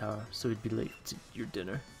at Rose Tower, so he'd be late to your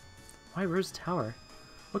dinner. Why Rose Tower?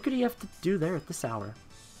 What could he have to do there at this hour?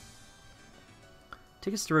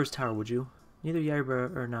 Take us to Rose Tower, would you? Neither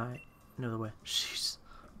Yeagerbr or I know the way. Jeez.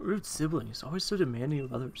 Rude sibling is always so demanding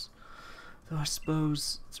of others. Though I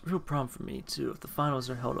suppose it's a real problem for me, too, if the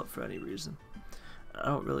finals are held up for any reason. I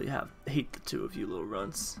don't really hate the two of you little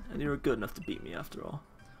runts, and you're good enough to beat me after all.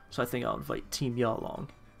 So I think I'll invite Team Yell along.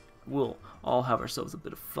 We'll all have ourselves a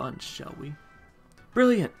bit of fun, shall we?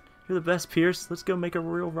 Brilliant! You're the best, Pierce. Let's go make a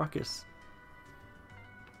real ruckus.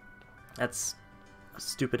 That's a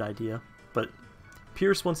stupid idea, but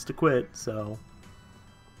Pierce wants to quit, so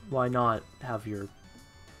why not have your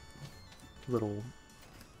little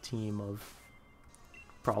team of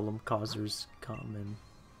problem causers come and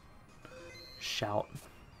shout.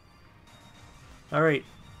 Alright.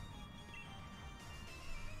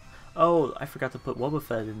 Oh, I forgot to put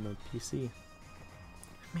Wobbuffet in the PC.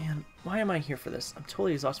 Man, why am I here for this? I'm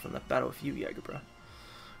totally exhausted from that battle with you, Yeagerbr.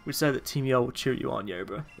 We decided that Team Yell will cheer you on,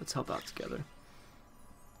 Yeagerbr. Let's help out together.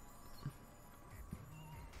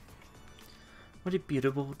 What a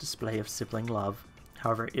beautiful display of sibling love.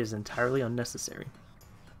 However, it is entirely unnecessary.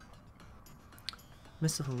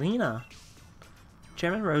 Miss Helena!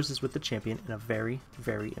 Chairman Rose is with the champion in a very,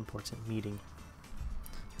 very important meeting.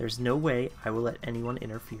 There's no way I will let anyone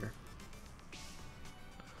interfere.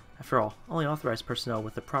 After all, only authorized personnel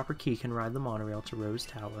with the proper key can ride the monorail to Rose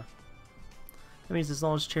Tower. That means as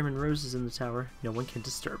long as Chairman Rose is in the tower, no one can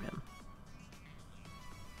disturb him.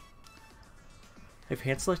 I've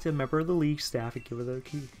hand-selected a member of the League staff and given them a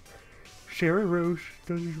key. Sharon Rose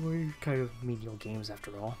does enjoy kind of menial games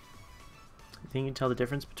after all. You think you can tell the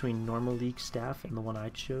difference between normal League staff and the one I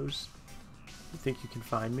chose? You think you can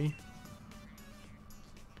find me?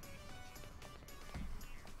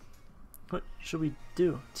 What should we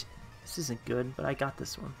do? This isn't good, but I got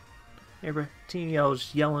this one. Yeagerbr, Team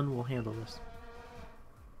Yell's yelling, we'll handle this.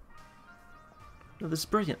 No, this is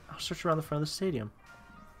brilliant. I'll search around the front of the stadium.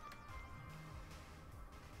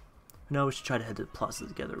 No, we should try to head to the plaza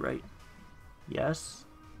together, right? Yes?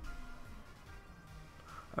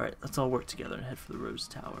 Alright, let's all work together and head for the Rose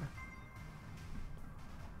Tower.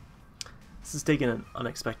 This is taking an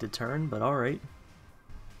unexpected turn, but alright.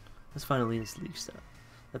 Let's find Alina's League staff.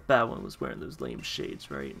 That bad one was wearing those lame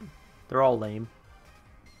shades, right? They're all lame.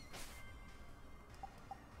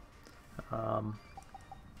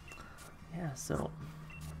 Yeah, so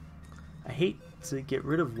I hate to get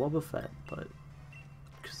rid of Wobbuffet, but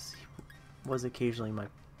because he was occasionally my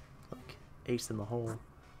like ace in the hole.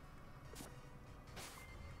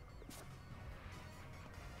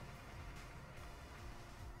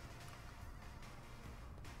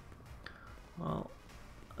 Well,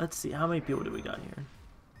 let's see, how many people do we got here?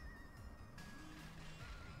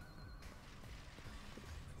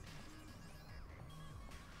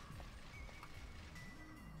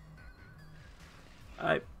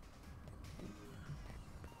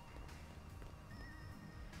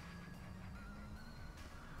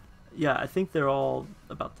 Yeah, I think they're all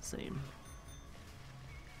about the same.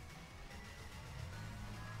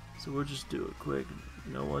 So we'll just do it quick.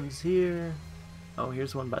 No one's here. Oh,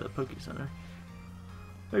 here's one by the Poke Center.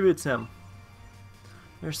 Maybe it's him.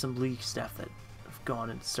 There's some League staff that have gone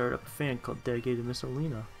and started up a fan club dedicated to Miss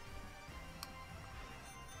Alina.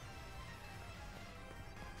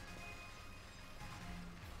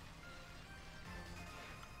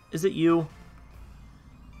 Is it you?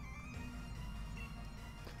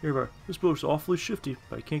 Yeagerbr, this bloke's awfully shifty,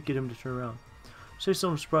 but I can't get him to turn around. Say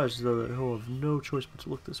something surprised though that he'll have no choice but to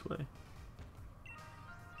look this way.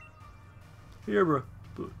 Yeagerbr,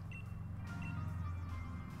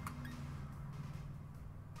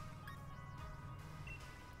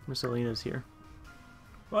 Miss Alina's here.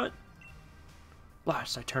 What?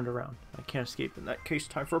 Blast, I turned around. I can't escape. In that case,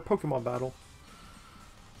 time for a Pokemon battle.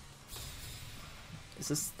 Is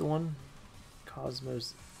this the one?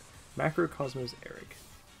 Cosmos... Macrocosmos Eric.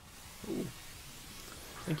 Ooh.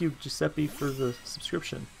 Thank you, Giuseppe, for the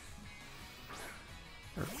subscription.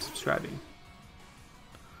 Or subscribing.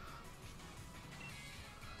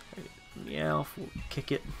 Yeah, we'll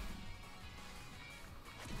kick it.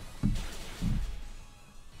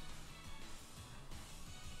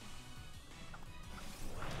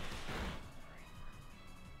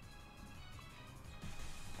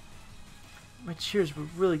 My cheers will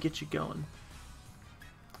really get you going.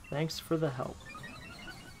 Thanks for the help.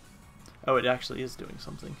 Oh, it actually is doing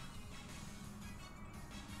something.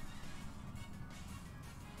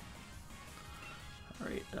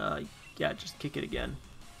 Alright, yeah, just kick it again.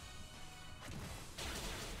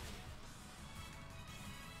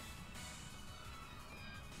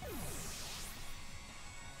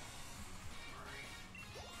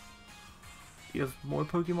 You have more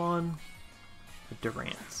Pokemon? A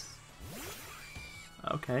Durant.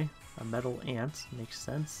 Okay, a metal ant makes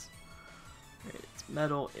sense. Right, it's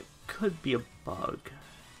metal. It could be a bug,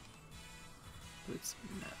 but it's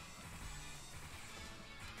metal.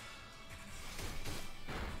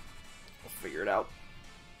 We'll figure it out.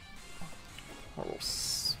 Or we'll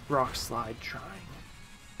rock slide trying.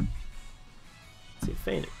 See, it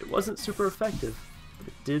fainted. It wasn't super effective, but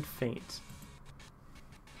it did faint,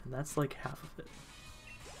 and that's like half of it.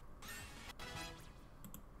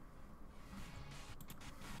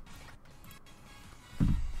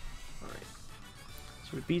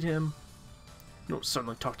 So we beat him. You don't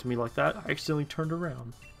suddenly talk to me like that. I accidentally turned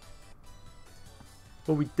around.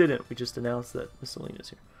 Well, we didn't. We just announced that Miss Alina's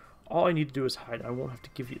here. All I need to do is hide. I won't have to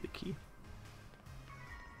give you the key.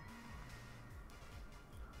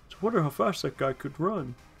 So I wonder how fast that guy could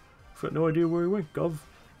run. I've got no idea where he went, Gov.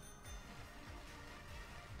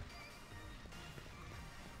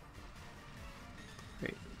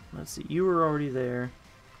 Great. Let's see. You were already there.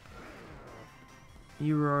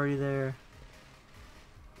 You were already there.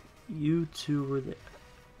 You two were there.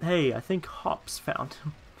 Hey, I think Hop's found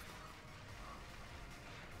him.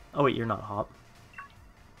 Oh wait, you're not Hop.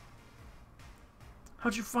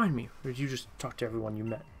 How'd you find me? Or did you just talk to everyone you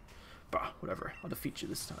met? Bah, whatever. I'll defeat you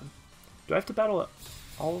this time. Do I have to battle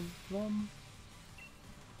all of them?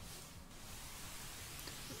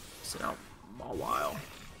 It's been out a while.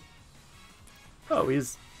 Oh, he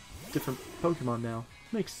has different Pokemon now.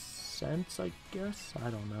 Makes sense, I guess? I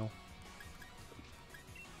don't know.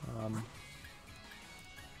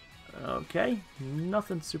 Okay,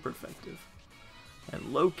 nothing super effective.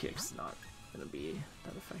 And low kick's not gonna be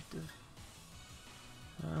that effective.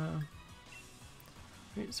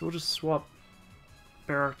 Right, so we'll just swap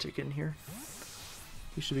Bararctic in here.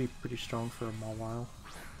 He should be pretty strong for a while.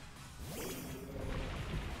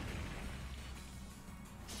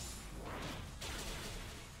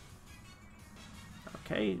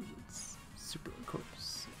 Okay, it's super, of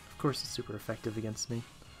course it's super effective against me.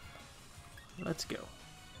 Let's go.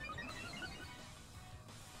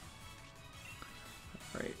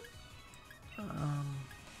 Alright.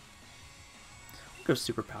 Go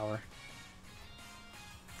superpower.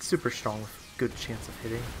 Super strong with good chance of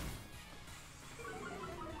hitting.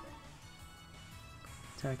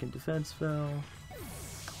 Attack and defense fell.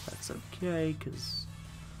 That's okay, because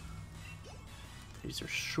these are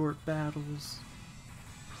short battles.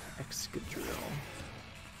 Excadrill.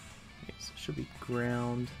 Okay, so it should be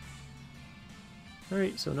ground.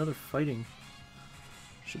 Alright, so another fighting.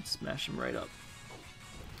 Should smash him right up.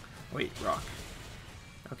 Wait, rock.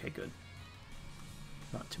 Okay, good.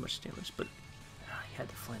 Not too much damage, but he had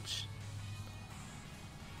to flinch.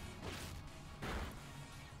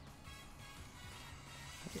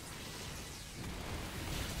 Is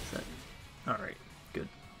that... Alright, good.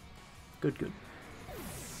 Good, good.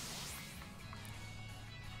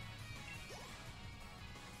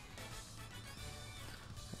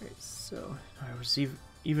 Alright, so I was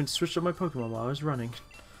even switched up my Pokemon while I was running.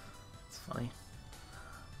 It's funny.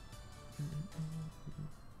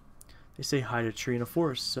 They say hide a tree in a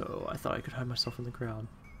forest, so I thought I could hide myself in the ground.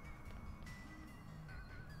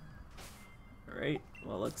 Alright,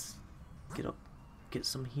 well let's get up, get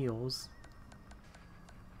some heals.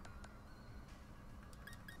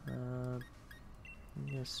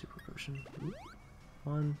 Yeah, super potion.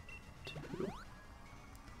 1, 2.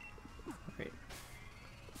 Alright.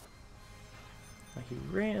 Now he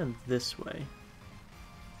ran this way.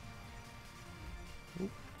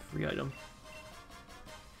 Oop, free item.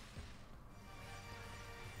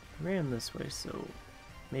 Ran this way, so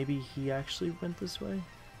maybe he actually went this way?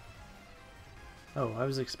 Oh, I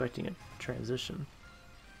was expecting a transition.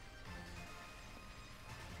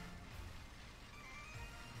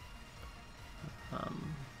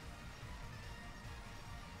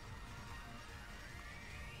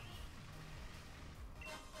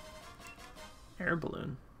 Air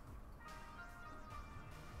balloon.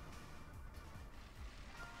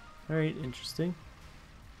 Alright, interesting.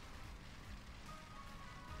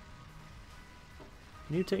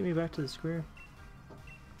 Can you take me back to the square?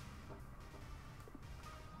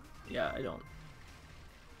 Yeah,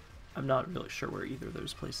 I'm not really sure where either of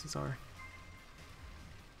those places are.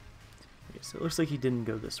 Okay, so it looks like he didn't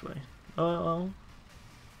go this way. Oh,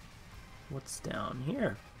 what's down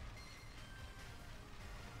here?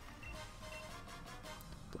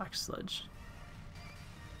 Black sludge.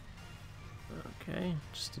 Okay,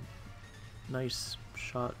 just a nice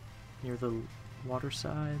shot near the water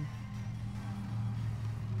side.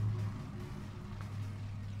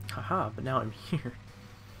 Haha, but now I'm here.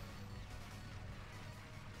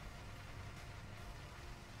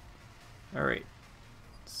 Alright,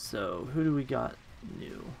 so who do we got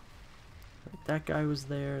new? That guy was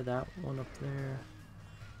there, that one up there.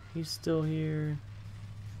 He's still here.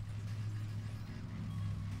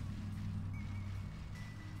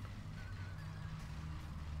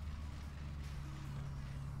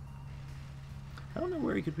 I don't know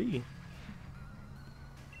where he could be.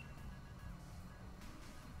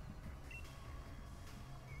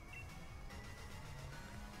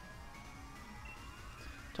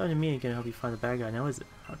 Talking to me ain't gonna help you find the bad guy now, is it?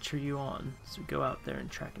 I'll cheer you on, so go out there and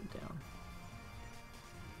track him down.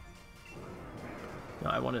 No,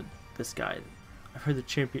 I wanted this guy. I've heard the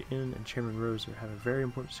champion and Chairman Rose are having a very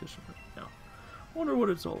important discussion right now. I wonder what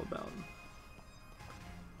it's all about.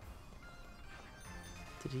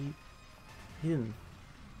 Did he... He didn't...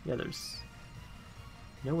 Yeah, there's...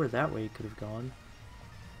 nowhere that way he could have gone.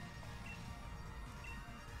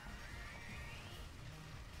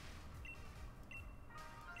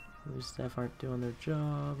 The staff aren't doing their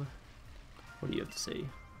job. What do you have to say?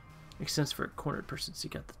 Makes sense for a cornered person, so you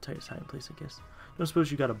got the tightest hiding place, I guess. Don't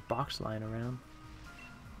suppose you got a box lying around.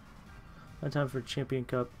 Not time for a Champion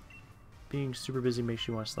Cup. Being super busy makes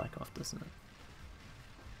you want to slack off, doesn't it?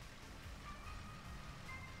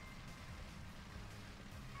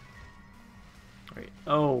 Alright.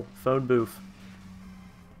 Oh, phone booth.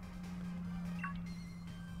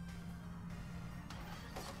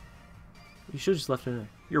 You should have just left it in there.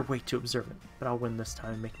 You're way too observant, but I'll win this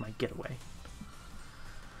time and make my getaway.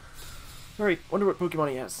 Alright, wonder what Pokemon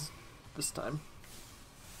he has. this time.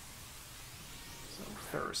 So,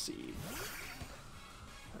 Ferroseed.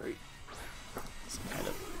 Alright. Some kind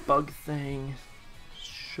of bug thing.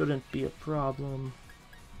 Shouldn't be a problem.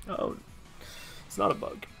 Oh, it's not a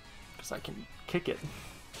bug. Because I can kick it.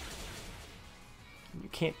 You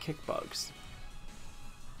can't kick bugs.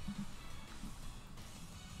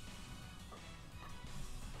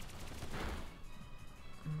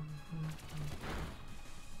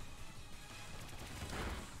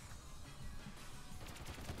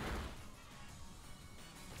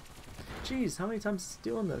 Jeez, how many times is it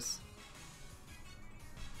doing this?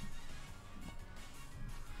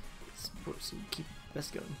 Sports, you keep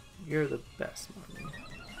best going. You're the best, Marley.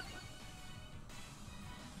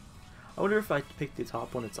 I wonder if I pick the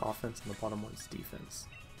top one, it's offense, and the bottom one's defense.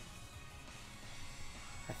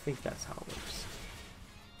 I think that's how it works.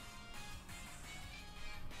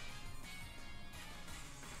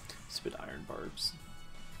 Spit iron barbs.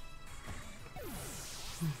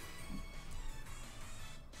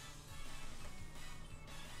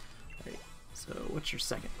 Alright, so what's your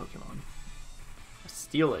second Pokemon? A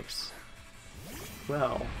Steelix.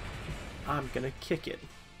 Well, I'm gonna kick it.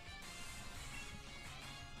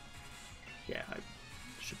 Yeah, I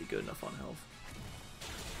should be good enough on health.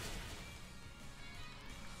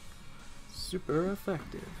 Super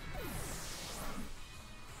effective.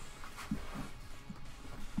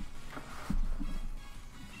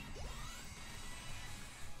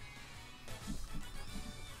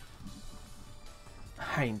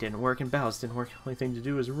 Hiding didn't work and Bows didn't work. The only thing to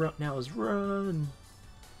do is run now is run.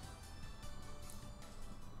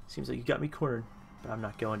 Seems like you got me cornered, but I'm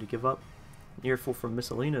not going to give up. An earful from Miss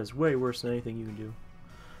Alina is way worse than anything you can do.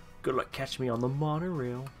 Good luck catching me on the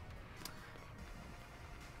monorail.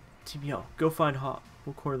 Team Yell, go find Hop.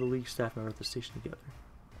 We'll corner the league staff member at the station together.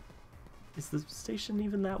 Is the station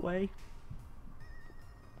even that way?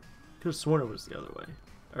 Could have sworn it was the other way.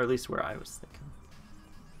 Or at least where I was thinking.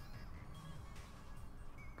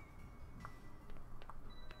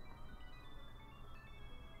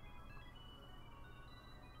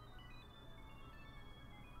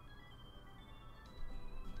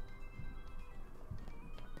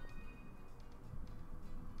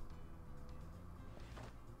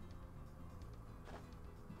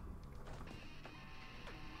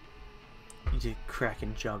 You did a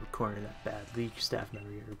cracking job of cornering that bad league staff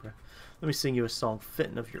member, Yeagerbr. Let me sing you a song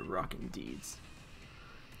fitting of your rocking deeds.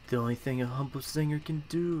 The only thing a humble singer can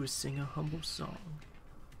do is sing a humble song.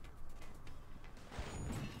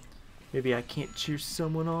 Maybe I can't cheer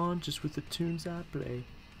someone on just with the tunes I play.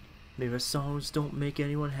 Maybe my songs don't make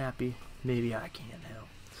anyone happy. Maybe I can't help.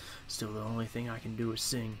 Still, the only thing I can do is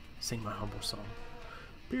sing my humble song.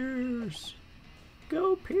 Pierce!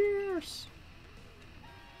 Go Pierce!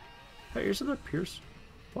 Hey, isn't that Pierce?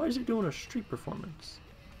 Why is he doing a street performance?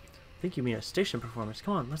 I think you mean a station performance.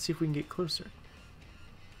 Come on, let's see if we can get closer.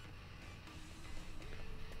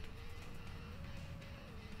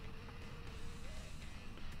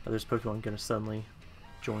 Are those Pokemon gonna suddenly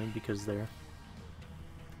join because they're...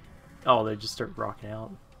 Oh, they just start rocking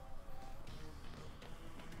out.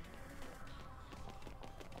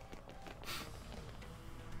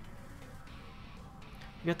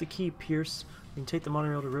 You got the key, Pierce. We can take the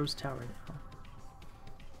monorail to Rose Tower now.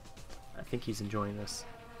 I think he's enjoying this.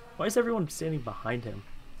 Why is everyone standing behind him?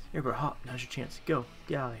 Yeagerbr, hop, now's your chance. Go,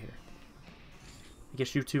 get out of here. I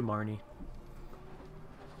guess you too, Marnie.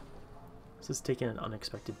 Is this taking an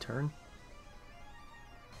unexpected turn?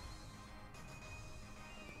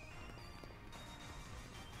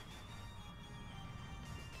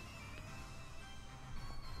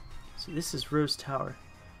 See, this is Rose Tower.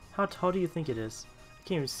 How tall do you think it is? I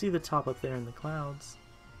can't even see the top up there in the clouds.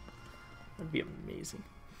 That'd be amazing.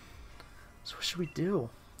 So what should we do?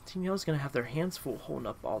 Team Yellow's gonna have their hands full holding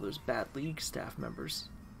up all those bad league staff members.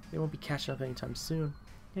 They won't be catching up anytime soon.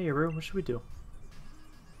 Hey, Yeagerbr, what should we do?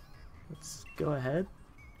 Let's go ahead.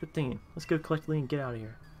 Good thing. Let's go collect Lee and get out of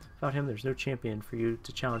here. Without him, there's no champion for you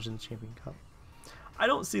to challenge in the Champion Cup. I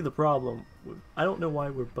don't see the problem. I don't know why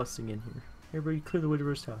we're busting in here. Everybody clear the way to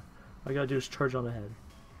Rose Tower. All I gotta do is charge on ahead.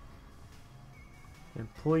 An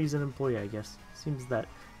employee's an employee, I guess. Seems that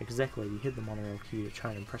exec lady hid the monorail key to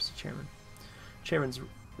try and impress the chairman. Chairman's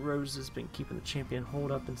Rose has been keeping the champion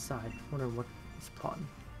holed up inside. Wondering what he's plotting.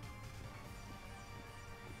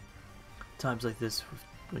 Times like this,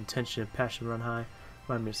 when tension and passion run high,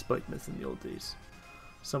 remind me of Spike Myth in the old days.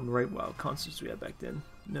 Some right wild concerts we had back then.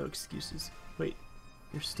 No excuses. Wait,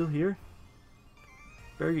 you're still here?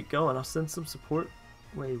 Better get going. I'll send some support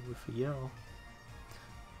way with a yell.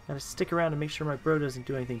 Gotta stick around and make sure my bro doesn't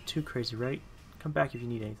do anything too crazy, right? Come back if you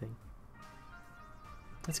need anything.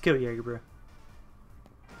 Let's go, Yeagerbr.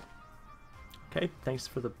 Okay, thanks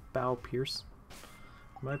for the bow pierce.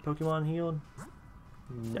 My Pokemon healed?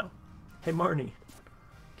 No. Hey Marnie,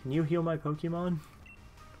 can you heal my Pokemon?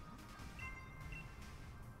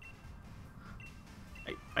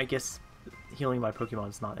 I guess healing my Pokemon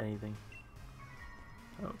is not anything.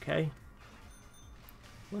 Okay.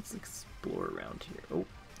 Let's explore around here. Oh,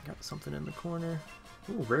 got something in the corner.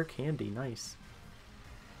 Oh, rare candy, nice.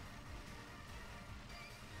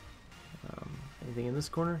 Anything in this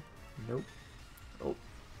corner? Nope. Oh,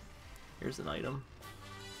 here's an item.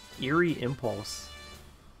 Eerie Impulse.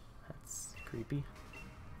 That's creepy.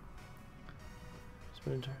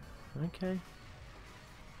 Okay.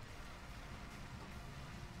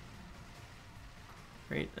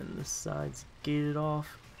 Right, and this side's gated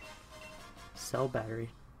off. Cell battery.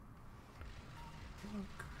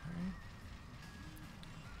 Okay.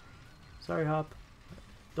 Sorry, Hop.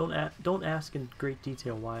 Don't ask in great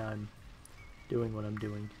detail why I'm doing what I'm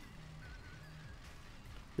doing.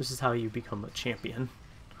 This is how you become a champion.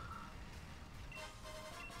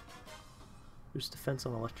 Boost defense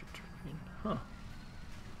on electric terrain. Huh.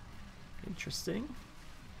 Interesting.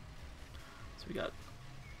 So we got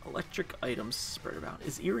electric items spread around.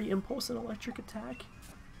 Is Eerie Impulse an electric attack?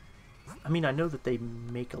 I mean, I know that they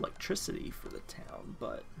make electricity for the town,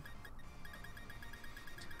 but...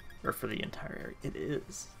 or for the entire area. It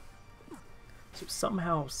is. So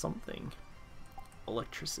somehow something.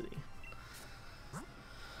 Electricity.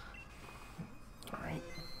 Alright.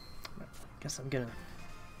 Guess I'm gonna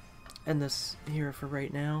end this here for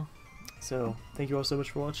right now. So, thank you all so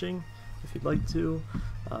much for watching. If you'd like to,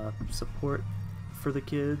 support For the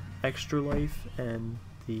Kid, Extra Life, and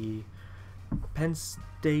the Penn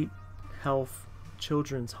State Health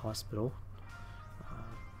Children's Hospital.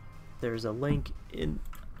 There's a link in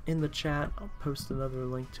the chat. I'll post another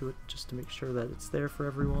link to it just to make sure that it's there for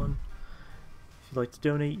everyone. If you'd like to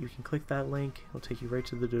donate, you can click that link. It'll take you right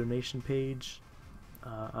to the donation page.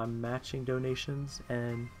 I'm matching donations,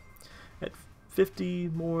 and at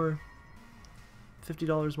 $50 more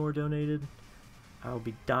donated, I'll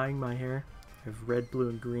be dyeing my hair. I have red, blue,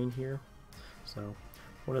 and green here, so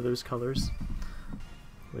one of those colors,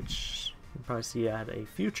 which you'll probably see at a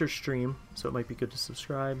future stream, so it might be good to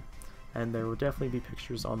subscribe. And there will definitely be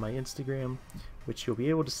pictures on my Instagram, which you'll be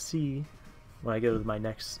able to see when I go to my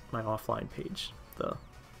offline page, my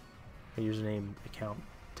username, account,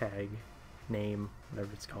 tag, name,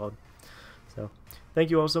 whatever it's called. So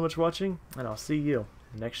thank you all so much for watching, and I'll see you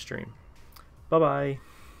next stream. Bye bye.